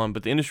keep people on,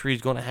 but the industry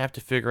is going to have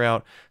to figure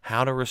out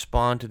how to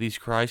respond to these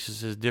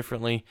crises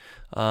differently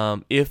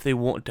if they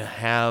want to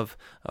have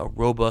a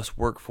robust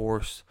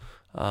workforce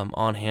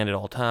on hand at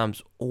all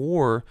times,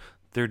 or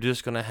they're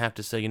just going to have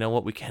to say, you know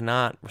what, we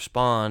cannot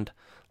respond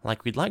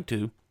like we'd like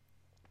to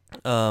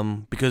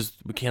because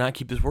we cannot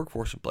keep this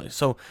workforce in place.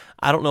 So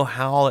I don't know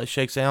how all that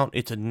shakes out.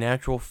 It's a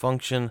natural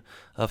function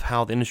of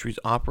how the industry's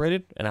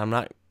operated, and I'm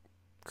not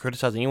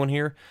criticizing anyone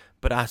here,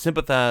 but I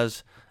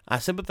sympathize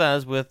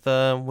with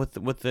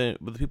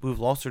the people who've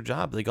lost their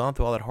job. They've gone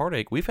through all that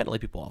heartache. We've had to lay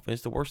people off.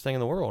 It's the worst thing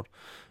in the world,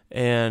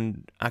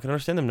 and I can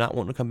understand them not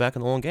wanting to come back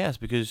in the oil and gas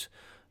because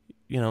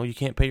you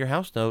can't pay your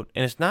house note.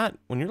 And it's not,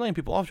 when you're laying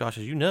people off, Josh,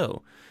 as you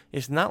know,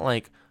 it's not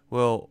like,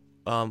 well,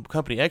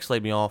 company X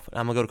laid me off, and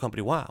I'm gonna go to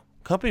company Y.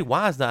 Company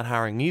Y is not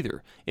hiring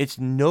neither. It's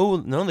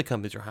none of the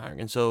companies are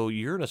hiring, and so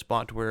you're in a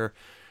spot to where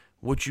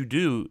what you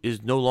do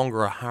is no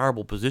longer a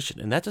hireable position,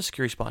 and that's a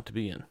scary spot to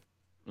be in.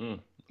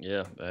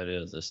 Yeah, that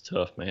is. It's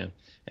tough, man.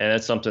 And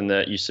that's something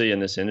that you see in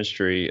this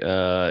industry.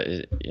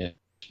 I've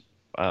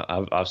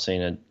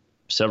seen it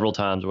several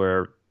times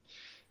where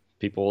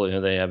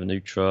people, they have a new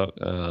truck,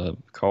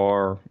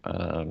 car,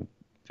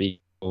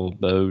 vehicle,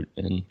 boat,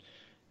 and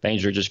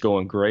things are just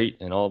going great,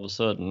 and all of a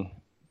sudden,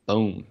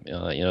 boom,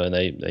 and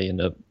they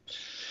end up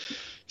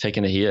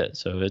taking a hit.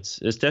 So it's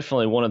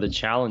definitely one of the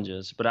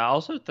challenges. But I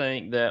also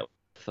think that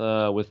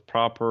with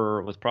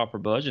proper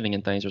budgeting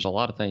and things, there's a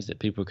lot of things that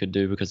people could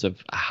do because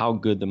of how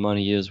good the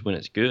money is when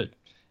it's good.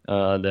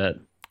 That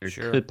there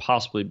could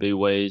possibly be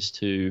ways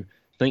to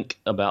think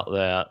about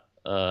that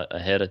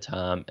ahead of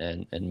time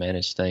and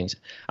manage things.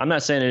 I'm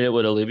not saying that it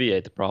would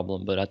alleviate the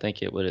problem, but I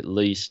think it would at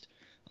least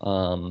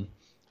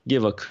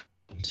give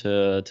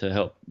to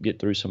help get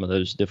through some of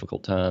those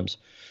difficult times.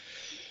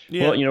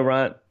 Yeah. Well,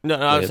 Ryan.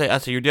 No,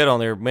 I'd say you're dead on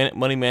there.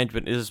 Money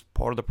management is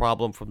part of the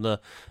problem from the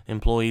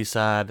employee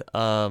side,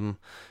 and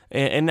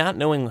not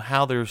knowing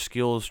how their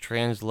skills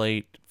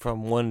translate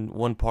from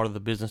one part of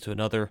the business to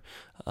another,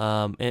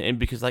 and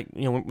because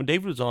when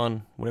David was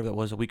on, whatever that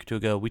was, a week or two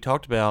ago, we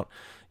talked about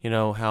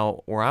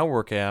how where I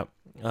work at,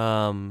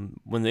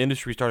 when the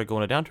industry started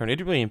going a downturn, it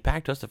didn't really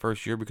impact us the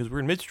first year because we're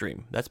in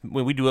midstream. That's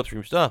when we do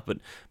upstream stuff, but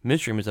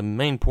midstream is a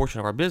main portion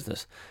of our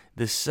business.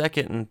 The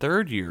second and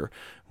third year,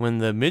 when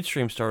the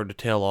midstream started to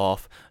tail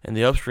off and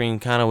the upstream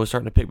kind of was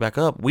starting to pick back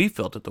up, we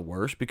felt it the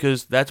worst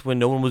because that's when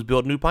no one was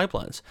building new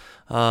pipelines.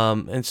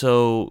 And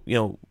so,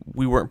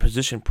 we weren't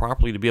positioned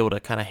properly to be able to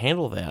kind of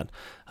handle that.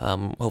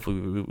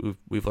 Hopefully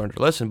we've learned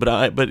our lesson,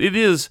 but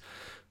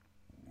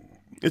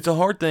it's a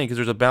hard thing because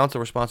there's a balance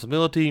of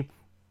responsibility.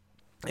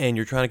 And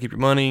you're trying to keep your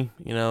money,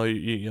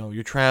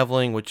 you're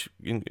traveling, which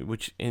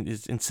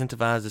is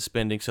incentivizes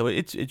spending. So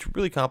it's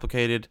really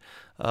complicated.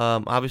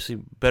 Obviously,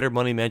 better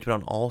money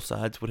management on all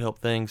sides would help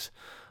things.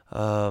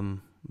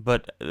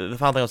 But the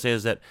final thing I'll say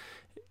is that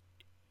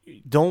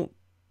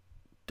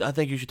I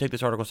think you should take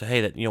this article and say, hey,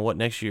 that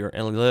next year,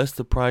 unless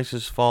the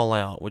prices fall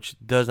out, which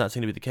does not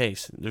seem to be the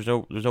case, there's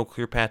no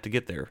clear path to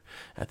get there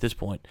at this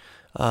point.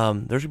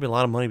 There's gonna be a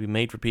lot of money to be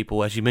made for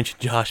people, as you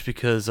mentioned, Josh,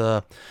 because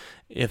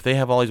if they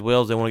have all these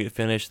wells they want to get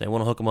finished, they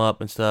want to hook them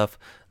up and stuff,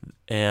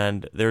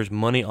 and there's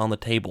money on the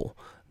table,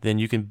 then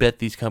you can bet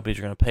these companies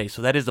are going to pay.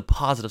 So that is the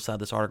positive side of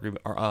this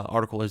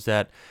article is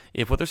that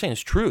if what they're saying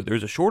is true,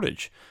 there's a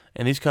shortage,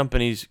 and these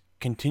companies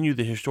continue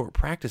the historic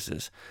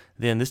practices,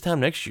 then this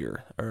time next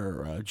year,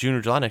 or June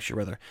or July next year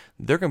rather,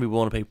 they're going to be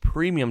willing to pay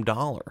premium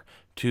dollar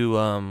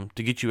to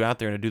get you out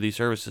there and to do these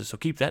services. So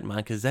keep that in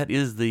mind, because that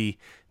is the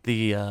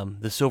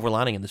silver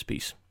lining in this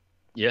piece.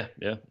 Yeah,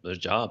 there's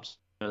jobs,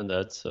 and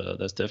that's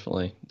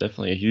definitely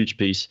a huge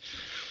piece.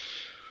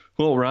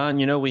 Well,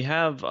 Ryan, we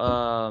have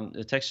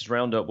the Texas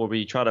Roundup where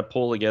we try to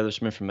pull together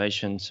some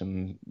information,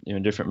 some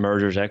different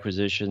mergers,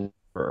 acquisitions,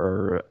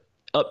 or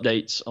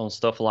updates on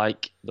stuff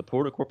like the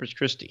Port of Corpus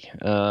Christi.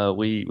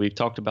 We've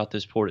talked about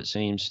this port, it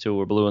seems, till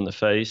we're blue in the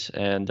face,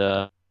 and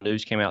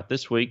news came out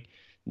this week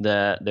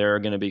that there are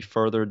going to be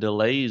further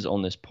delays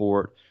on this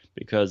port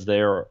because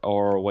they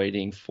are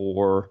waiting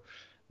for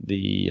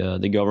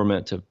the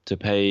government to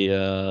pay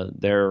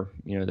their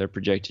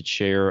projected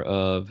share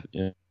of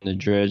the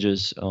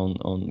dredges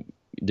on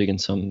digging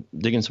some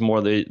more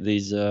of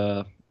these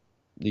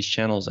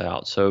channels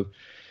out. So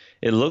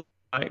it looks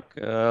like,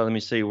 let me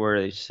see where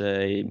they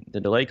say the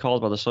delay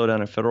caused by the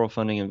slowdown in federal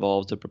funding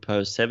involves the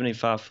proposed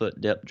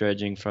 75-foot depth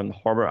dredging from the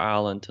Harbor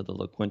Island to the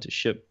La Quinta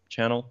Ship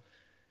Channel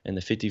and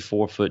the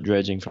 54-foot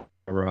dredging from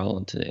Harbor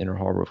Island to the inner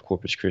harbor of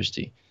Corpus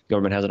Christi.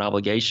 Government has an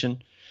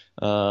obligation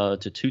to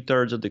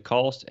 2/3 of the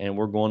cost, and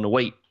we're going to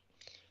wait.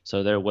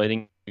 So they're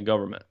waiting for the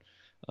government.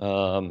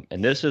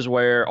 And this is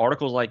where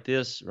articles like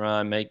this,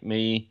 Ryan, make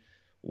me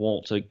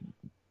want to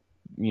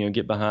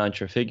get behind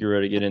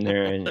Trafigura to get in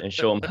there and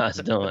show them how it's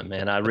done,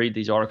 man. I read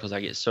these articles,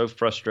 I get so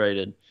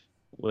frustrated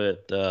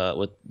with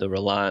the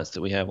reliance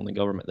that we have on the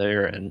government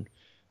there, and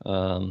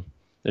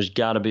there's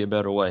got to be a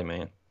better way,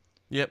 man.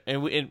 Yep,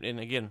 and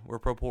again, we're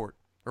pro port.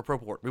 We're pro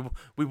port.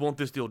 We want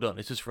this deal done.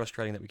 It's just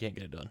frustrating that we can't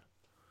get it done.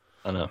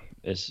 I know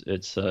it's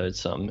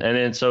something. And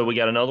then so we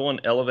got another one.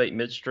 Elevate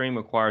Midstream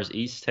acquires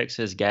East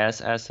Texas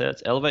gas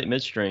assets. Elevate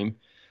Midstream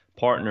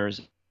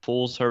Partners,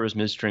 full-service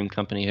midstream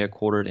company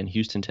headquartered in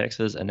Houston,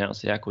 Texas,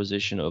 announced the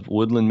acquisition of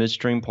Woodland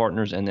Midstream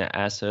Partners and the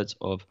assets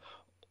of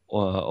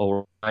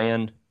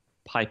Orion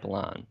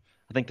Pipeline.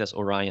 I think that's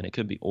Orion. It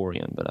could be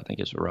Orion, but I think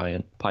it's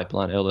Orion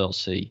Pipeline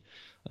LLC.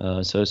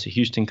 So it's a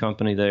Houston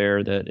company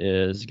there that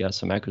is got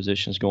some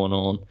acquisitions going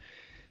on.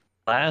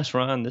 Last,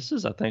 Ryan, this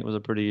is, I think, was a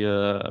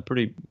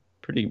pretty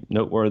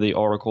noteworthy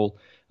article.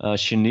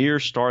 Cheniere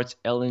starts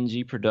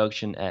LNG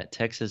production at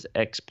Texas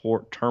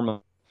Export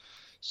Terminal.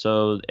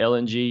 So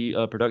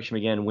LNG production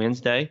began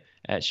Wednesday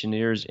at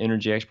Cheniere's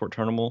Energy Export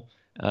Terminal,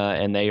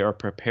 and they are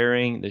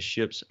preparing the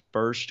ship's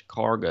first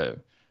cargo,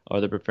 or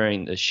they're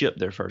preparing to ship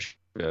their first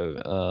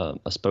cargo,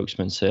 a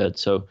spokesman said.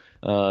 So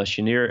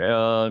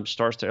Cheniere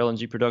starts their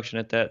LNG production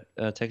at that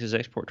Texas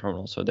Export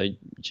Terminal. So they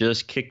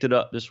just kicked it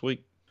up this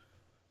week.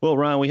 Well,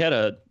 Ryan, we had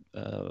a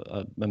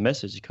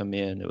message come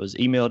in. It was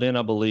emailed in,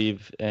 I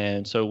believe,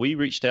 and so we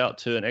reached out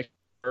to an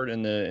expert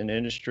in the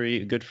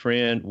industry, a good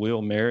friend,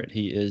 Will Merritt.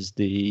 He is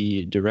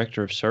the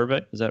director of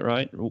survey. Is that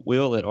right,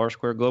 Will, at R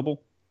Square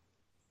Global?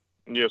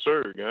 Yes,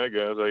 sir. Hi,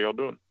 guys. How y'all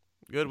doing?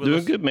 Good.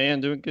 Doing good,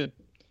 man. Doing good.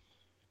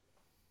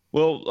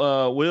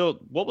 Well, Will,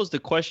 what was the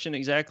question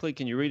exactly?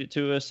 Can you read it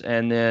to us,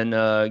 and then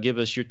give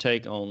us your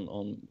take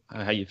on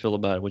how you feel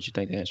about it, what you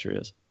think the answer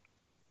is?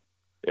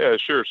 Yeah,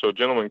 sure. So a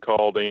gentleman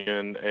called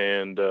in,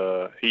 and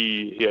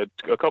he had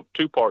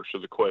two parts to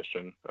the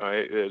question.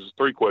 There's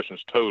 3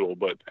 questions total,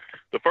 but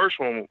the first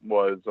one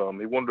was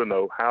he wanted to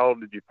know, how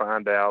did you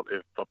find out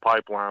if a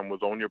pipeline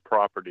was on your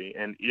property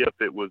and if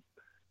it was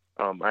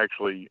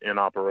actually in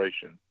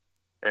operation?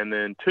 And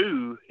then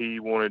 2,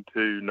 he wanted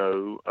to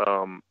know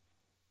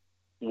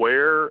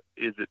where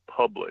is it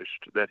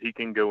published that he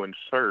can go and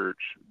search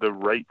the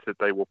rates that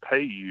they will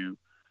pay you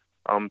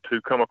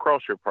to come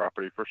across your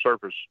property for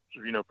surface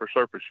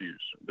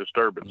use,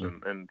 disturbance,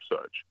 and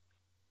such,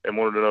 and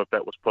wanted to know if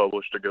that was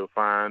published to go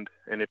find,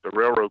 and if the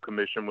Railroad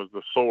Commission was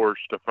the source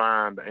to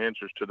find the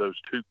answers to those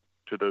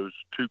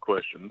two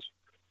questions.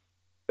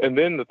 And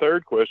then the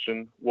third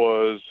question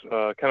was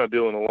kind of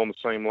dealing along the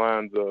same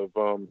lines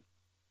of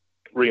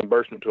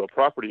reimbursement to a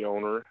property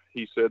owner.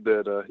 He said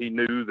that he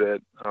knew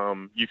that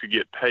you could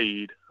get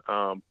paid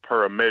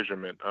per a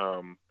measurement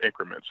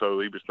increment. So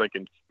he was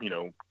thinking,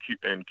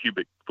 in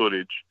cubic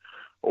footage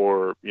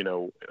or,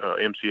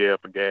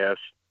 MCF of gas,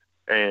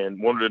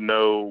 and wanted to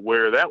know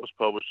where that was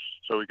published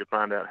so he could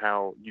find out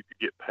how you could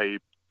get paid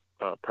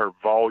per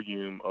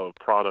volume of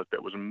product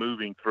that was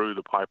moving through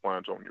the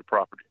pipelines on your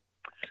property.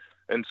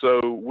 And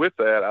so with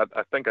that,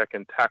 I think I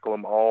can tackle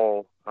them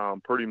all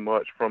pretty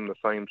much from the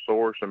same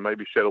source and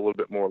maybe shed a little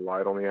bit more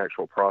light on the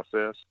actual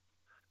process.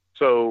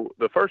 So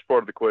the first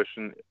part of the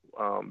question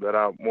that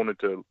I wanted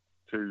to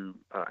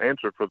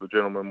answer for the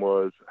gentleman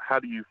was, how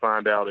do you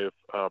find out if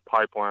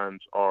pipelines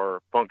are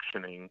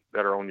functioning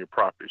that are on your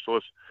property? So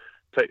let's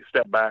take a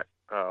step back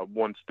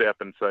one step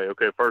and say,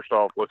 okay, first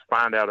off, let's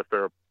find out if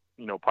there are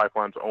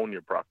pipelines on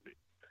your property.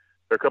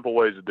 There are a couple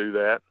ways to do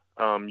that.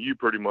 You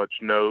pretty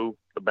much know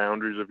the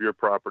boundaries of your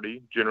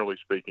property, generally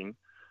speaking.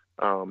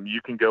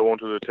 You can go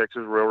onto the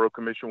Texas Railroad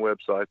Commission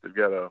website. They've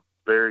got a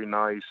very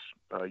nice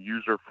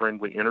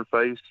user-friendly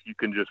interface. You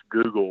can just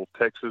Google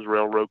Texas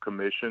Railroad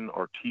Commission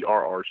or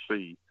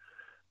TRRC,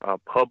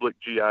 Public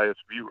GIS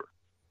Viewer,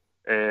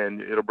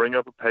 and it'll bring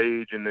up a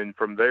page, and then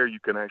from there you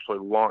can actually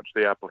launch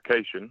the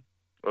application.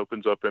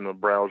 Opens up in a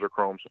browser,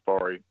 Chrome,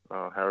 Safari,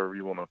 however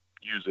you want to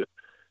use it.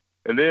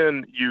 And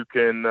then you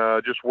can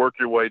just work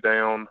your way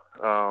down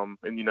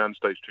in the United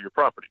States to your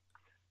property.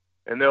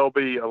 And there'll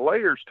be a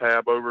layers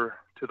tab over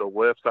to the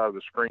left side of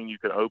the screen you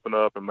can open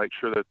up and make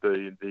sure that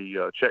the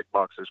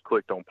checkbox is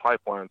clicked on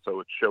pipeline, so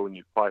it's showing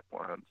you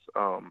pipelines.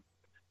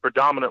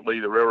 Predominantly,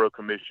 the Railroad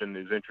Commission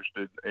is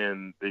interested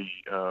in the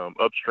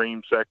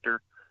upstream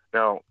sector.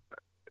 Now,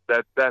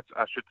 that's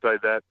I should say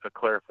that to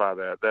clarify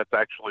that's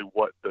actually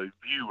what the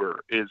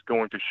viewer is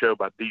going to show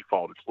by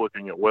default. It's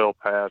looking at well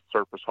paths,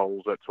 surface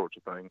holes, that sorts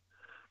of thing.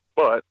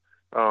 But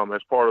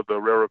as part of the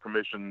Railroad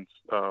Commission's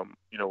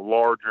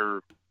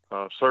larger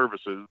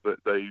services, that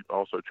they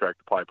also track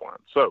the pipeline.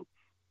 So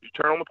you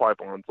turn on the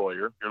pipelines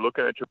layer, you're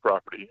looking at your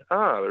property.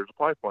 There's a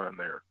pipeline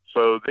there.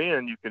 So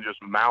then you can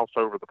just mouse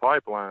over the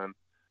pipeline,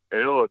 and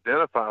it'll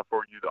identify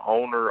for you the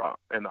owner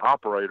and the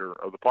operator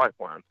of the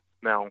pipeline.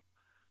 Now,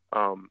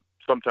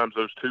 sometimes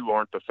those two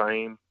aren't the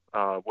same.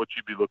 What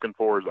you'd be looking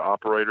for is the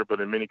operator, but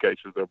in many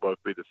cases they'll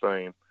both be the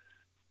same.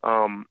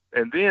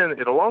 And then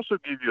it'll also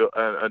give you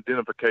an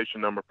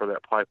identification number for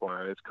that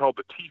pipeline. It's called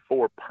the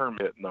T4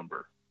 permit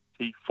number,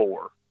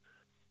 T4.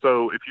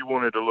 So if you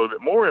wanted a little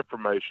bit more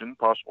information,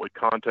 possibly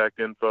contact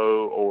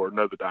info or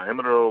know the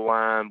diameter of the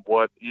line,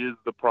 what is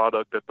the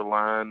product that the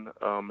line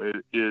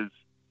is,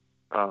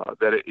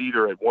 that it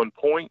either at one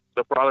point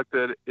the product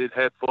that it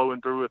had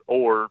flowing through it,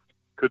 or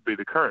could be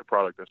the current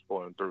product that's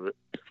flowing through it.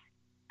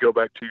 Go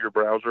back to your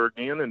browser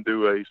again and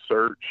do a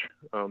search,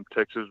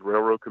 Texas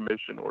Railroad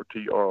Commission or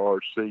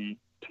TRRC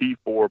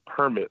T4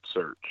 permit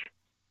search.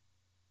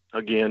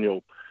 Again,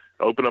 you'll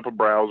open up a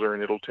browser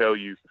and it'll tell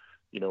you,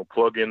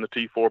 plug in the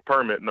T4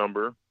 permit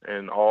number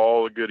and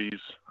all the goodies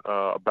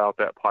about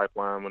that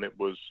pipeline when it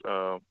was,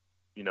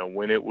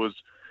 when it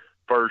was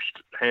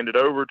first handed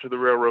over to the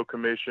Railroad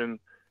Commission,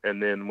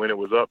 and then when it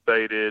was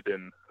updated,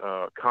 and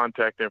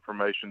contact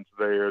information's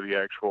there, the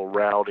actual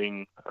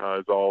routing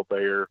is all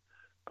there,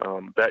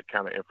 that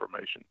kind of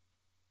information.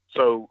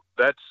 So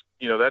that's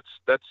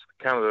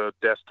kind of the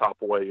desktop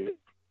way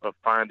of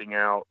finding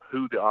out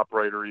who the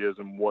operator is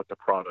and what the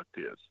product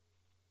is.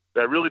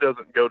 That really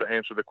doesn't go to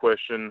answer the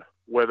question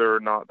whether or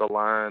not the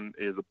line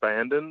is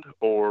abandoned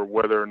or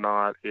whether or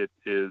not it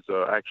is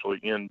actually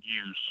in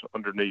use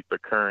underneath the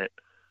current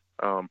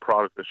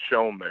product that's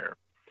shown there.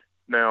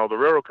 Now, the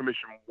Railroad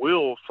Commission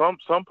will, some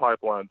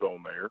pipelines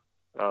on there,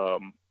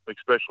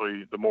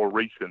 especially the more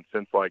recent,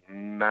 since like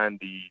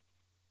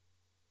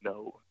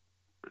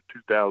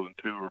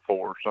 2002 or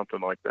 4, something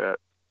like that.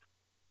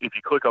 If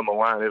you click on the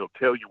line, it'll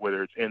tell you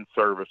whether it's in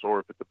service or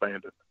if it's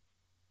abandoned,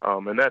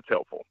 and that's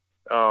helpful.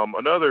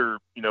 Another,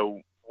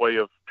 way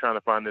of trying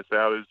to find this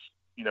out is,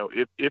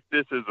 if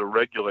this is a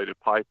regulated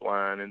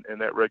pipeline,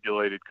 and that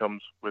regulated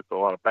comes with a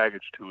lot of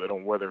baggage to it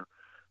on what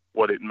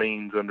it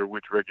means under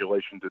which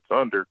regulations it's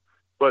under,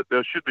 but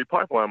there should be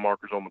pipeline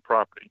markers on the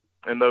property,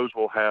 and those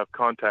will have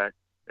contact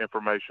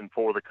information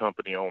for the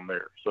company on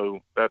there.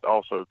 So that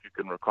also, if you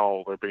can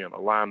recall there being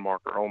a line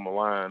marker on the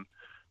line,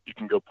 you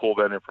can go pull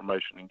that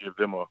information and give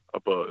them a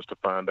buzz to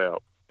find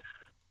out.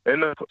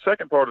 And the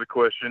second part of the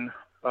question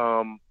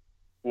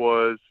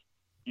was,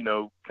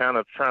 kind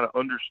of trying to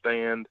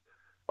understand,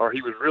 or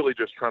he was really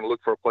just trying to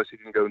look for a place he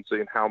can go and see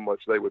and how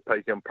much they would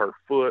pay him per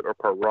foot or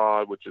per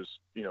rod, which is,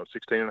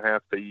 16.5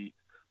 feet,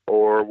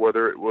 or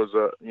whether it was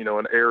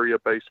an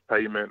area-based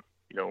payment,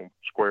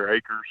 square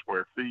acres,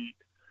 square feet.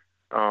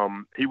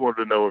 He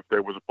wanted to know if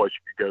there was a place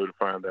you could go to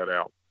find that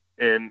out.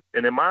 And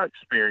in my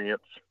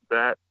experience,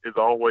 that is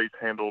always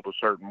handled a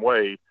certain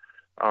way.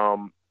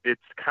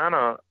 It's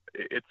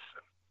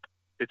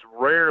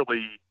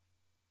rarely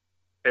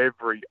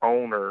every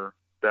owner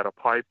that a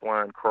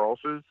pipeline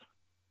crosses,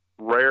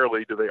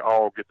 rarely do they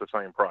all get the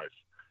same price.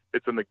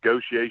 It's a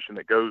negotiation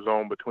that goes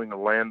on between the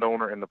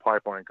landowner and the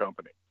pipeline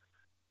company.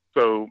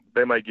 So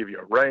they may give you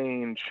a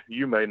range.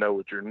 You may know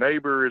what your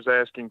neighbor is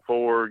asking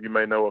for. You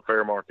may know a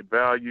fair market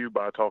value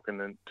by talking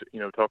to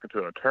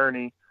an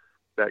attorney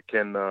that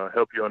can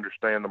help you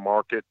understand the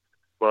market.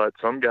 But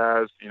some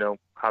guys,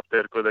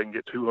 hypothetically, they can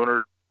get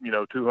 $200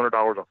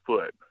 a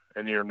foot,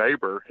 and your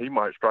neighbor, he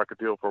might strike a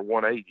deal for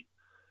 $180.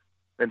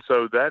 And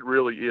so that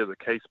really is a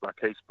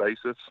case-by-case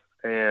basis,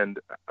 and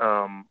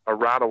a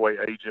right-of-way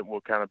agent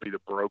will kind of be the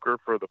broker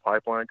for the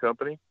pipeline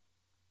company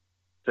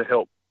to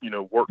help,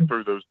 work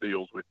through those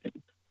deals with you.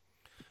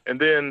 And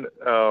then,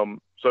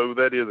 so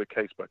that is a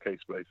case-by-case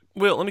basis.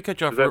 Well, let me cut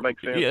you off. Does that make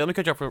sense? Yeah, let me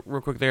cut you off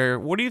real quick there.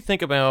 What do you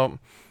think about,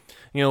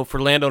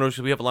 for landowners,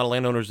 because we have a lot of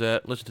landowners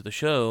that listen to the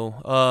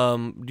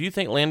show, do you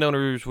think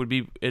landowners would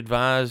be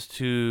advised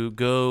to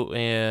go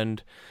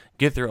and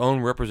get their own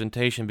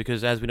representation?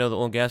 Because as we know, the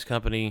oil and gas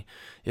company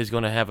is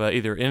going to have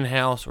either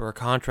in-house or a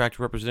contract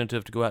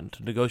representative to go out and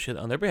to negotiate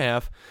on their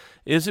behalf.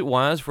 Is it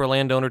wise for a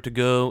landowner to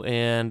go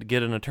and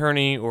get an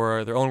attorney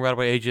or their own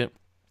right-of-way agent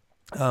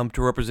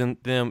to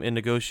represent them in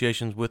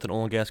negotiations with an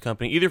oil and gas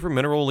company, either for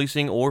mineral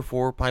leasing or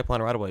for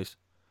pipeline right-of-ways?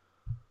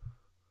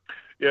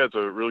 Yeah, it's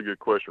a really good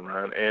question,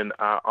 Ryan. And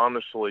I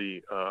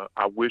honestly,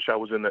 I wish I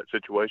was in that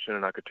situation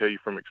and I could tell you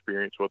from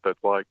experience what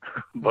that's like.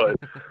 But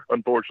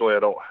unfortunately, I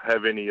don't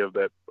have any of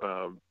that,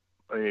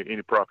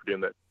 any property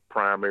in that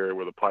prime area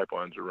where the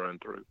pipelines are run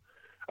through.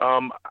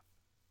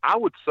 I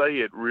would say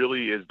it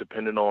really is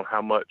dependent on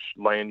how much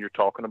land you're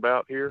talking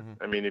about here.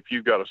 Mm-hmm. I mean, if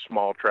you've got a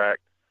small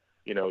tract,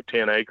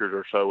 10 acres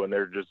or so, and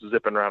they're just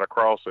zipping right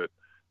across it,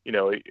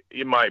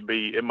 it might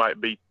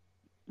be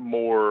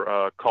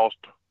more cost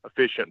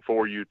efficient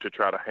for you to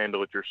try to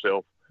handle it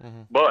yourself.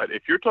 Mm-hmm. But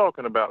if you're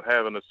talking about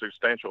having a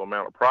substantial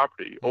amount of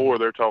property, Mm-hmm. or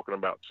they're talking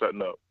about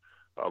setting up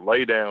a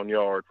lay down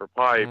yard for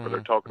pipe, Mm-hmm. or they're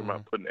talking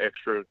about putting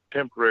extra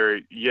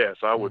temporary, yes,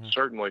 I would Mm-hmm.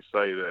 certainly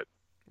say that,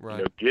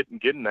 Right.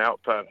 getting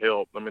outside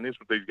help. I mean, this is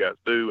what these guys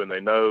do, and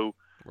they know.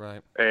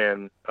 Right.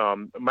 And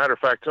matter of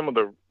fact, some of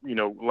the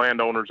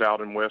landowners out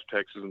in West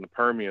Texas and the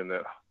Permian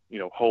that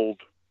hold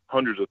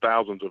hundreds of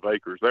thousands of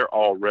acres, they're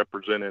all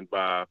represented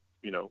by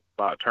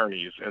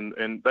attorneys,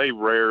 and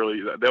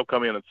they'll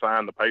come in and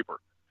sign the paper.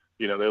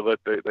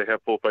 They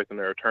have full faith in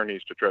their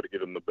attorneys to try to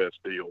get them the best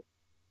deal.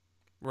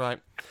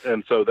 Right.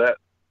 And so that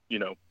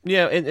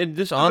Yeah, and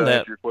just on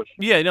that, your question?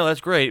 yeah, no,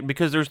 that's great,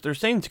 because there's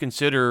things to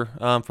consider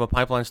from a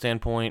pipeline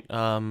standpoint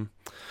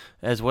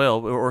as well,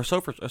 or a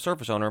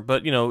surface owner.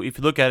 But if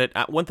you look at it,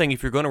 one thing,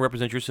 if you're going to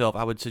represent yourself,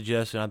 I would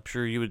suggest, and I'm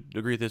sure you would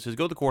agree with this, is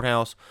go to the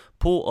courthouse,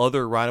 pull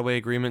other right-of-way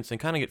agreements, and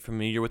kind of get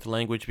familiar with the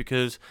language.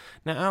 Because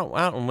now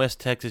out in West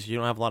Texas, you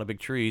don't have a lot of big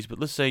trees, but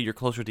let's say you're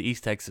closer to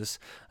East Texas,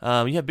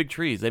 you have big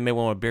trees. They may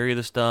want to bury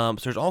the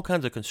stumps. There's all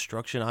kinds of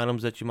construction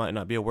items that you might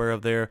not be aware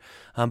of there.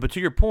 But to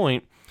your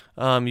point,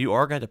 you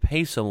are going to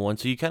pay someone,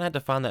 so you kind of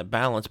have to find that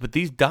balance. But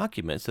these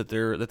documents that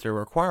they're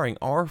requiring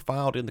are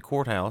filed in the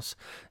courthouse,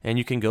 and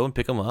you can go and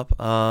pick them up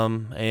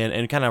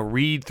and kind of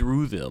read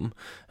through them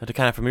to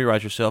kind of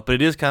familiarize yourself. But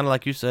it is kind of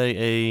like you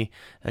say,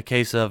 a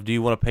case of, do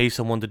you want to pay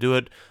someone to do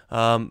it?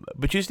 But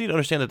you just need to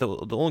understand that the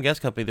oil and gas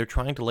company, they're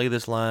trying to lay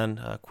this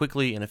line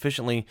quickly and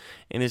efficiently,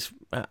 and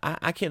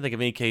I can't think of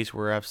any case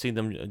where I've seen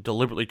them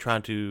deliberately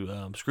trying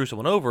to screw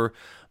someone over.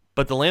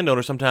 But the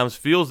landowner sometimes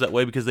feels that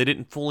way because they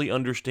didn't fully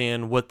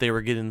understand what they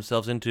were getting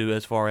themselves into,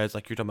 as far as,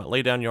 like, you're talking about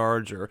lay down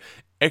yards or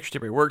extra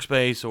temporary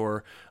workspace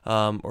or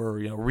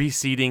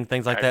reseeding,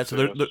 things like that.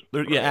 So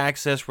they're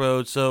access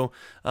roads. So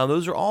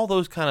those are all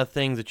those kind of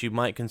things that you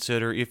might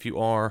consider if you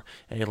are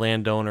a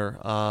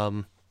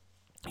landowner.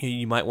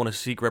 You might want to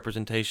seek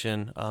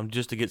representation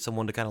just to get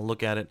someone to kind of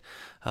look at it.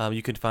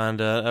 You could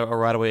find a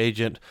right-of-way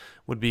agent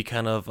would be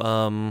kind of,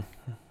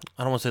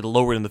 I don't want to say the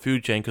lower end of the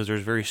food chain, because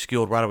there's very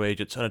skilled right-of-way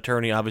agents. An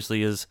attorney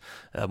obviously is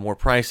more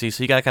pricey,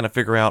 so you got to kind of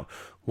figure out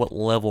what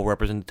level of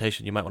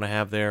representation you might want to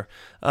have there.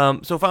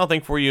 So final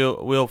thing for you,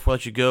 Will, before I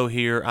let you go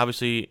here,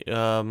 obviously,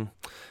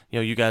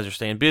 you guys are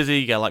staying busy,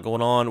 you got a lot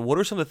going on. What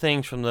are some of the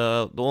things from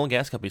the oil and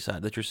gas company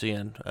side that you're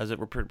seeing as it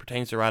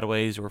pertains to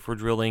right-of-ways or for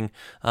drilling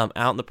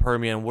out in the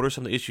Permian? What are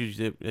some of the issues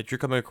that you're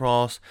coming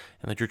across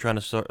and that you're trying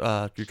to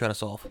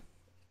solve?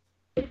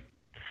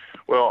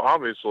 Well,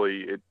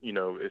 obviously,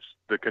 it's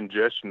the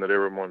congestion that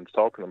everyone's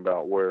talking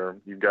about, where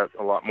you've got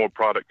a lot more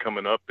product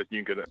coming up than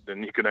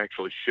you can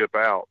actually ship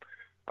out.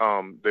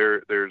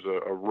 There's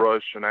a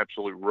rush, an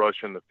absolute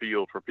rush in the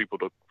field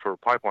for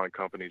pipeline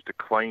companies to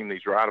claim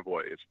these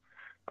right-of-ways.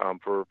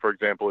 For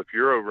example, if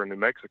you're over in New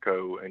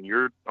Mexico and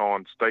you're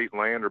on state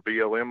land or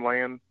BLM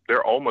land,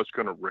 they're almost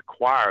going to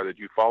require that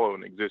you follow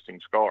an existing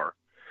SCAR.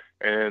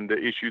 And the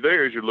issue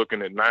there is you're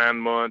looking at 9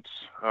 months,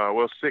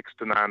 6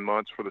 to 9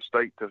 months for the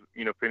state to,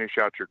 finish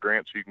out your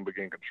grant so you can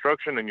begin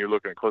construction. And you're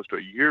looking at close to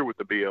a year with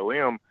the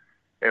BLM.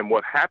 And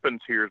what happens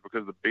here is,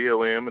 because the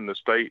BLM and the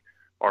state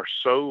are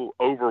so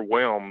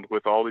overwhelmed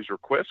with all these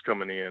requests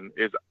coming in,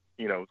 is,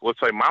 let's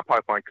say my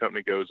pipeline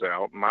company goes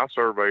out, my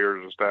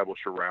surveyors establish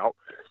a route,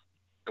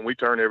 and we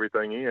turn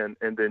everything in,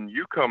 and then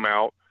you come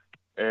out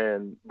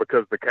and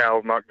because the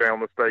cows knocked down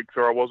the stakes,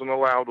 or I wasn't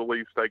allowed to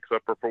leave stakes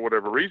up, or for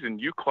whatever reason,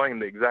 you claim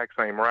the exact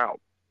same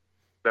route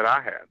that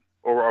I had,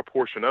 or a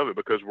portion of it,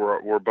 because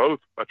we're both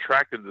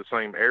attracted to the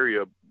same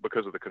area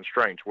because of the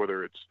constraints,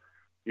 whether it's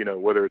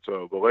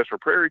the lesser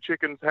prairie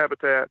chickens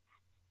habitat,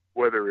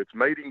 whether it's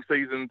mating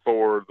season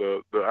for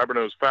the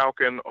Abernose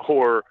falcon,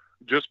 or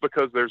just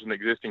because there's an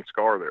existing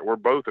scar there. We're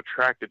both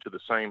attracted to the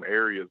same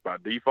areas by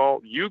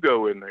default. You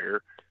go in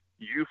there,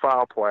 you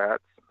file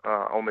plats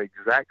on the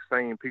exact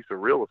same piece of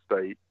real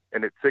estate,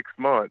 and at 6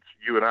 months,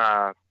 you and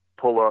I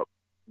pull up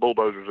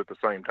bulldozers at the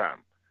same time.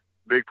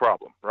 Big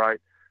problem, right?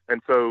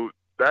 And so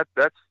that's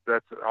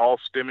all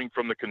stemming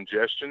from the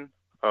congestion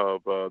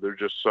of there's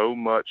just so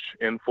much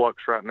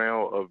influx right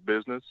now of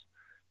business.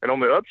 And on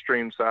the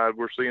upstream side,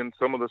 we're seeing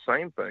some of the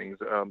same things,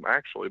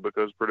 actually,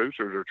 because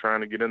producers are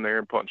trying to get in there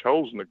and punch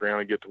holes in the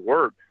ground and get to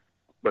work.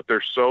 But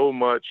there's so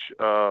much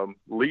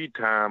lead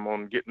time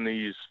on getting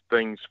these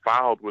things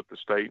filed with the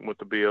state and with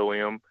the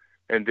BLM.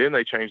 And then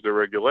they change their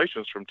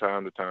regulations from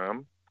time to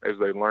time as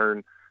they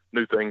learn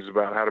new things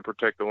about how to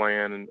protect the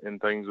land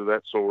and things of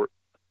that sort.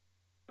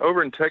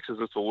 Over in Texas,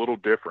 it's a little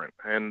different.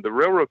 And the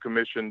Railroad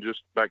Commission,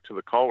 just back to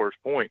the caller's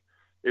point,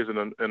 is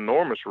an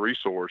enormous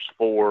resource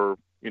for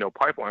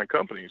pipeline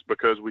companies,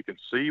 because we can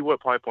see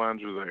what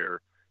pipelines are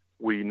there.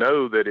 We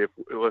know that if,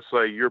 let's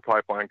say, your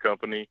pipeline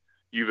company,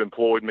 you've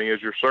employed me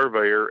as your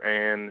surveyor,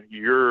 and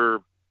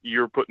you're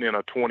putting in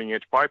a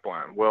 20-inch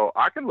pipeline. Well,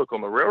 I can look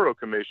on the Railroad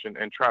Commission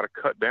and try to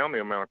cut down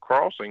the amount of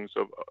crossings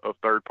of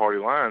third-party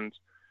lines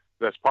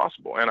that's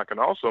possible. And I can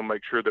also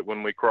make sure that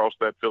when we cross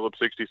that Phillips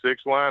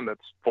 66 line,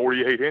 that's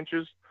 48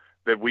 inches,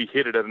 that we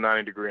hit it at a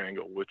 90-degree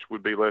angle, which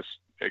would be less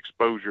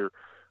exposure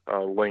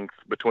length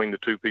between the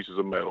two pieces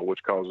of metal,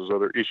 which causes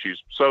other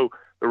issues. So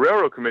the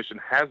Railroad Commission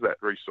has that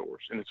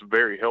resource, and it's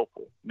very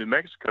helpful. New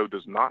Mexico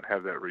does not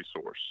have that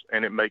resource,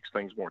 and it makes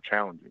things more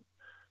challenging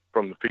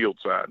from the field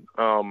side.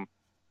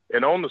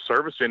 And on the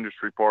service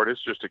industry part,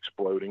 it's just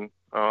exploding.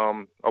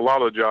 A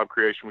lot of the job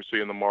creation we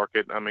see in the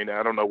market, I mean,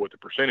 I don't know what the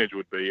percentage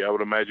would be. I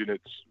would imagine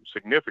it's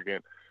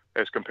significant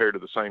as compared to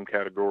the same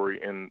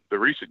category in the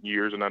recent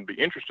years, and I'd be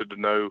interested to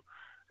know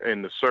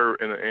in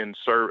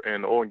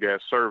oil and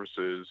gas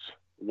services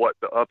what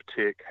the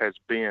uptick has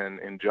been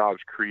in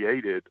jobs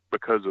created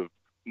because of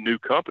new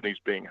companies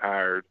being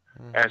hired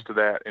as to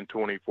that in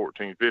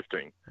 2014-15.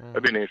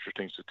 That'd be an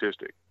interesting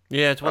statistic.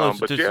 Yeah, it's one of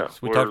those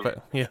statistics we talked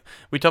about. Yeah,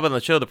 we talked about on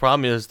the show. The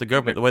problem is the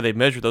government, the way they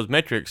measure those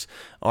metrics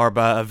are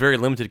by a very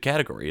limited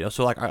category.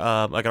 So like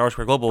at R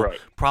Square Global,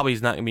 probably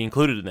is not going to be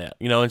included in that.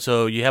 And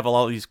so you have a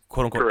lot of these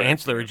quote unquote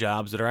ancillary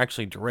jobs that are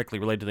actually directly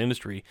related to the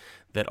industry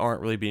that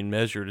aren't really being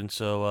measured. And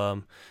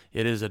so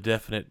it is a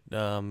definite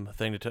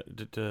thing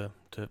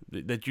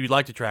that you'd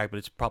like to track, but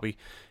it's probably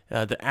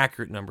the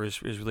accurate number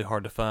is really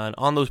hard to find.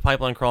 On those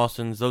pipeline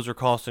crossings, those are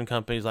costing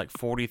companies like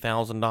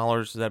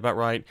 $40,000. Is that about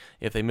right?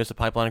 If they miss a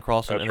pipeline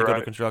crossing and they go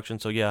to construction.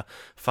 So yeah,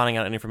 finding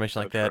out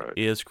information like that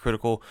is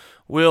critical.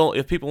 Will,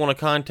 if people want to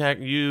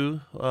contact you,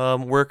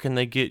 where can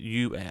they get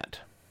you at?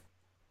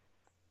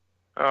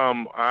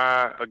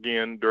 I,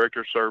 again, Director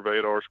of Survey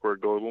at R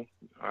Squared Global.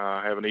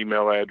 I have an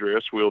email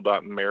address,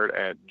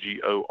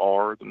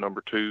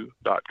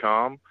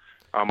 will.merritt@GOR2.com.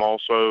 I'm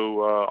also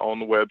on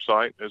the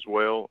website as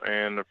well,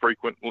 and a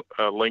frequent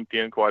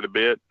LinkedIn quite a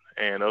bit.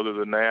 And other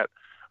than that,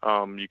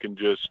 you can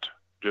just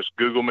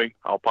Google me.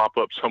 I'll pop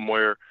up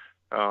somewhere,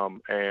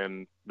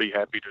 and be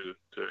happy to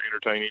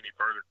entertain any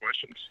further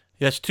questions.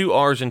 Yes, 2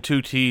 R's and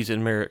 2 T's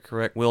in Merritt,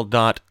 correct?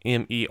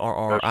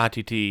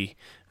 Will.MERRITT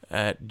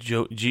at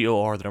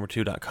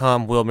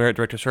GOR2.com. Will Merritt,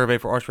 Director of Survey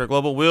for R Squared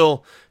Global.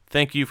 Will,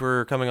 thank you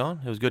for coming on.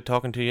 It was good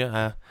talking to you.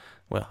 I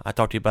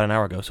talked to you about an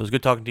hour ago, so it was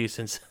good talking to you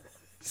since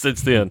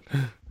then.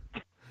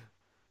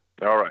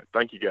 All right.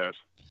 Thank you, guys.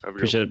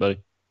 Appreciate it, buddy.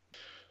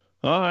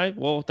 All right.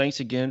 Well, thanks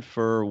again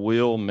for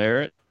Will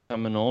Merritt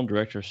coming on,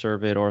 Director of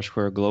Survey at R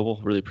Squared Global.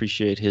 Really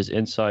appreciate his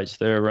insights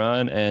there,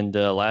 Ryan. And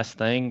last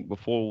thing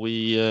before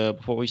we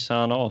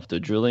sign off, the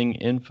drilling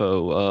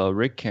info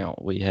rig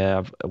count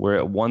we're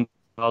at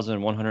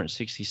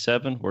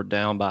 1,167. We're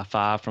down by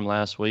 5 from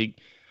last week.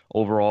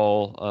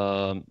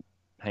 Overall,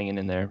 hanging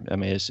in there. I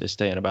mean, it's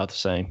staying about the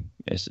same.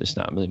 It's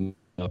not really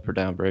up or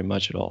down very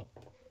much at all.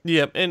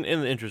 Yeah, and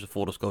in the interest of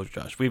full disclosure,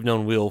 Josh, we've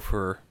known Will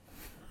for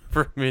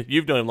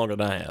you've known him longer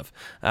than I have.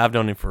 I've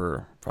known him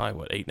for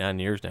probably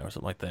 8-9 years now or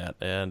something like that.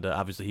 And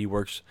obviously he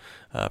works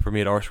for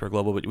me at R Squared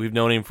Global, but we've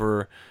known him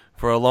for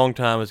a long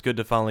time. It's good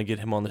to finally get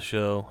him on the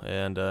show,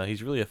 and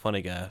he's really a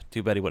funny guy.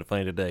 Too bad he wasn't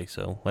funny today,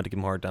 so I had to give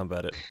him a hard time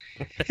about it.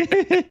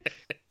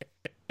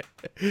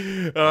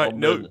 All right,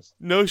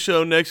 no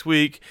show next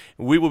week.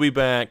 We will be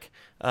back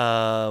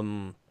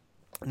November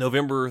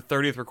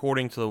 30th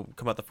recording, so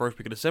come out the first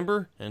week of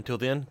December. And until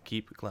then,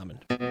 keep climbing.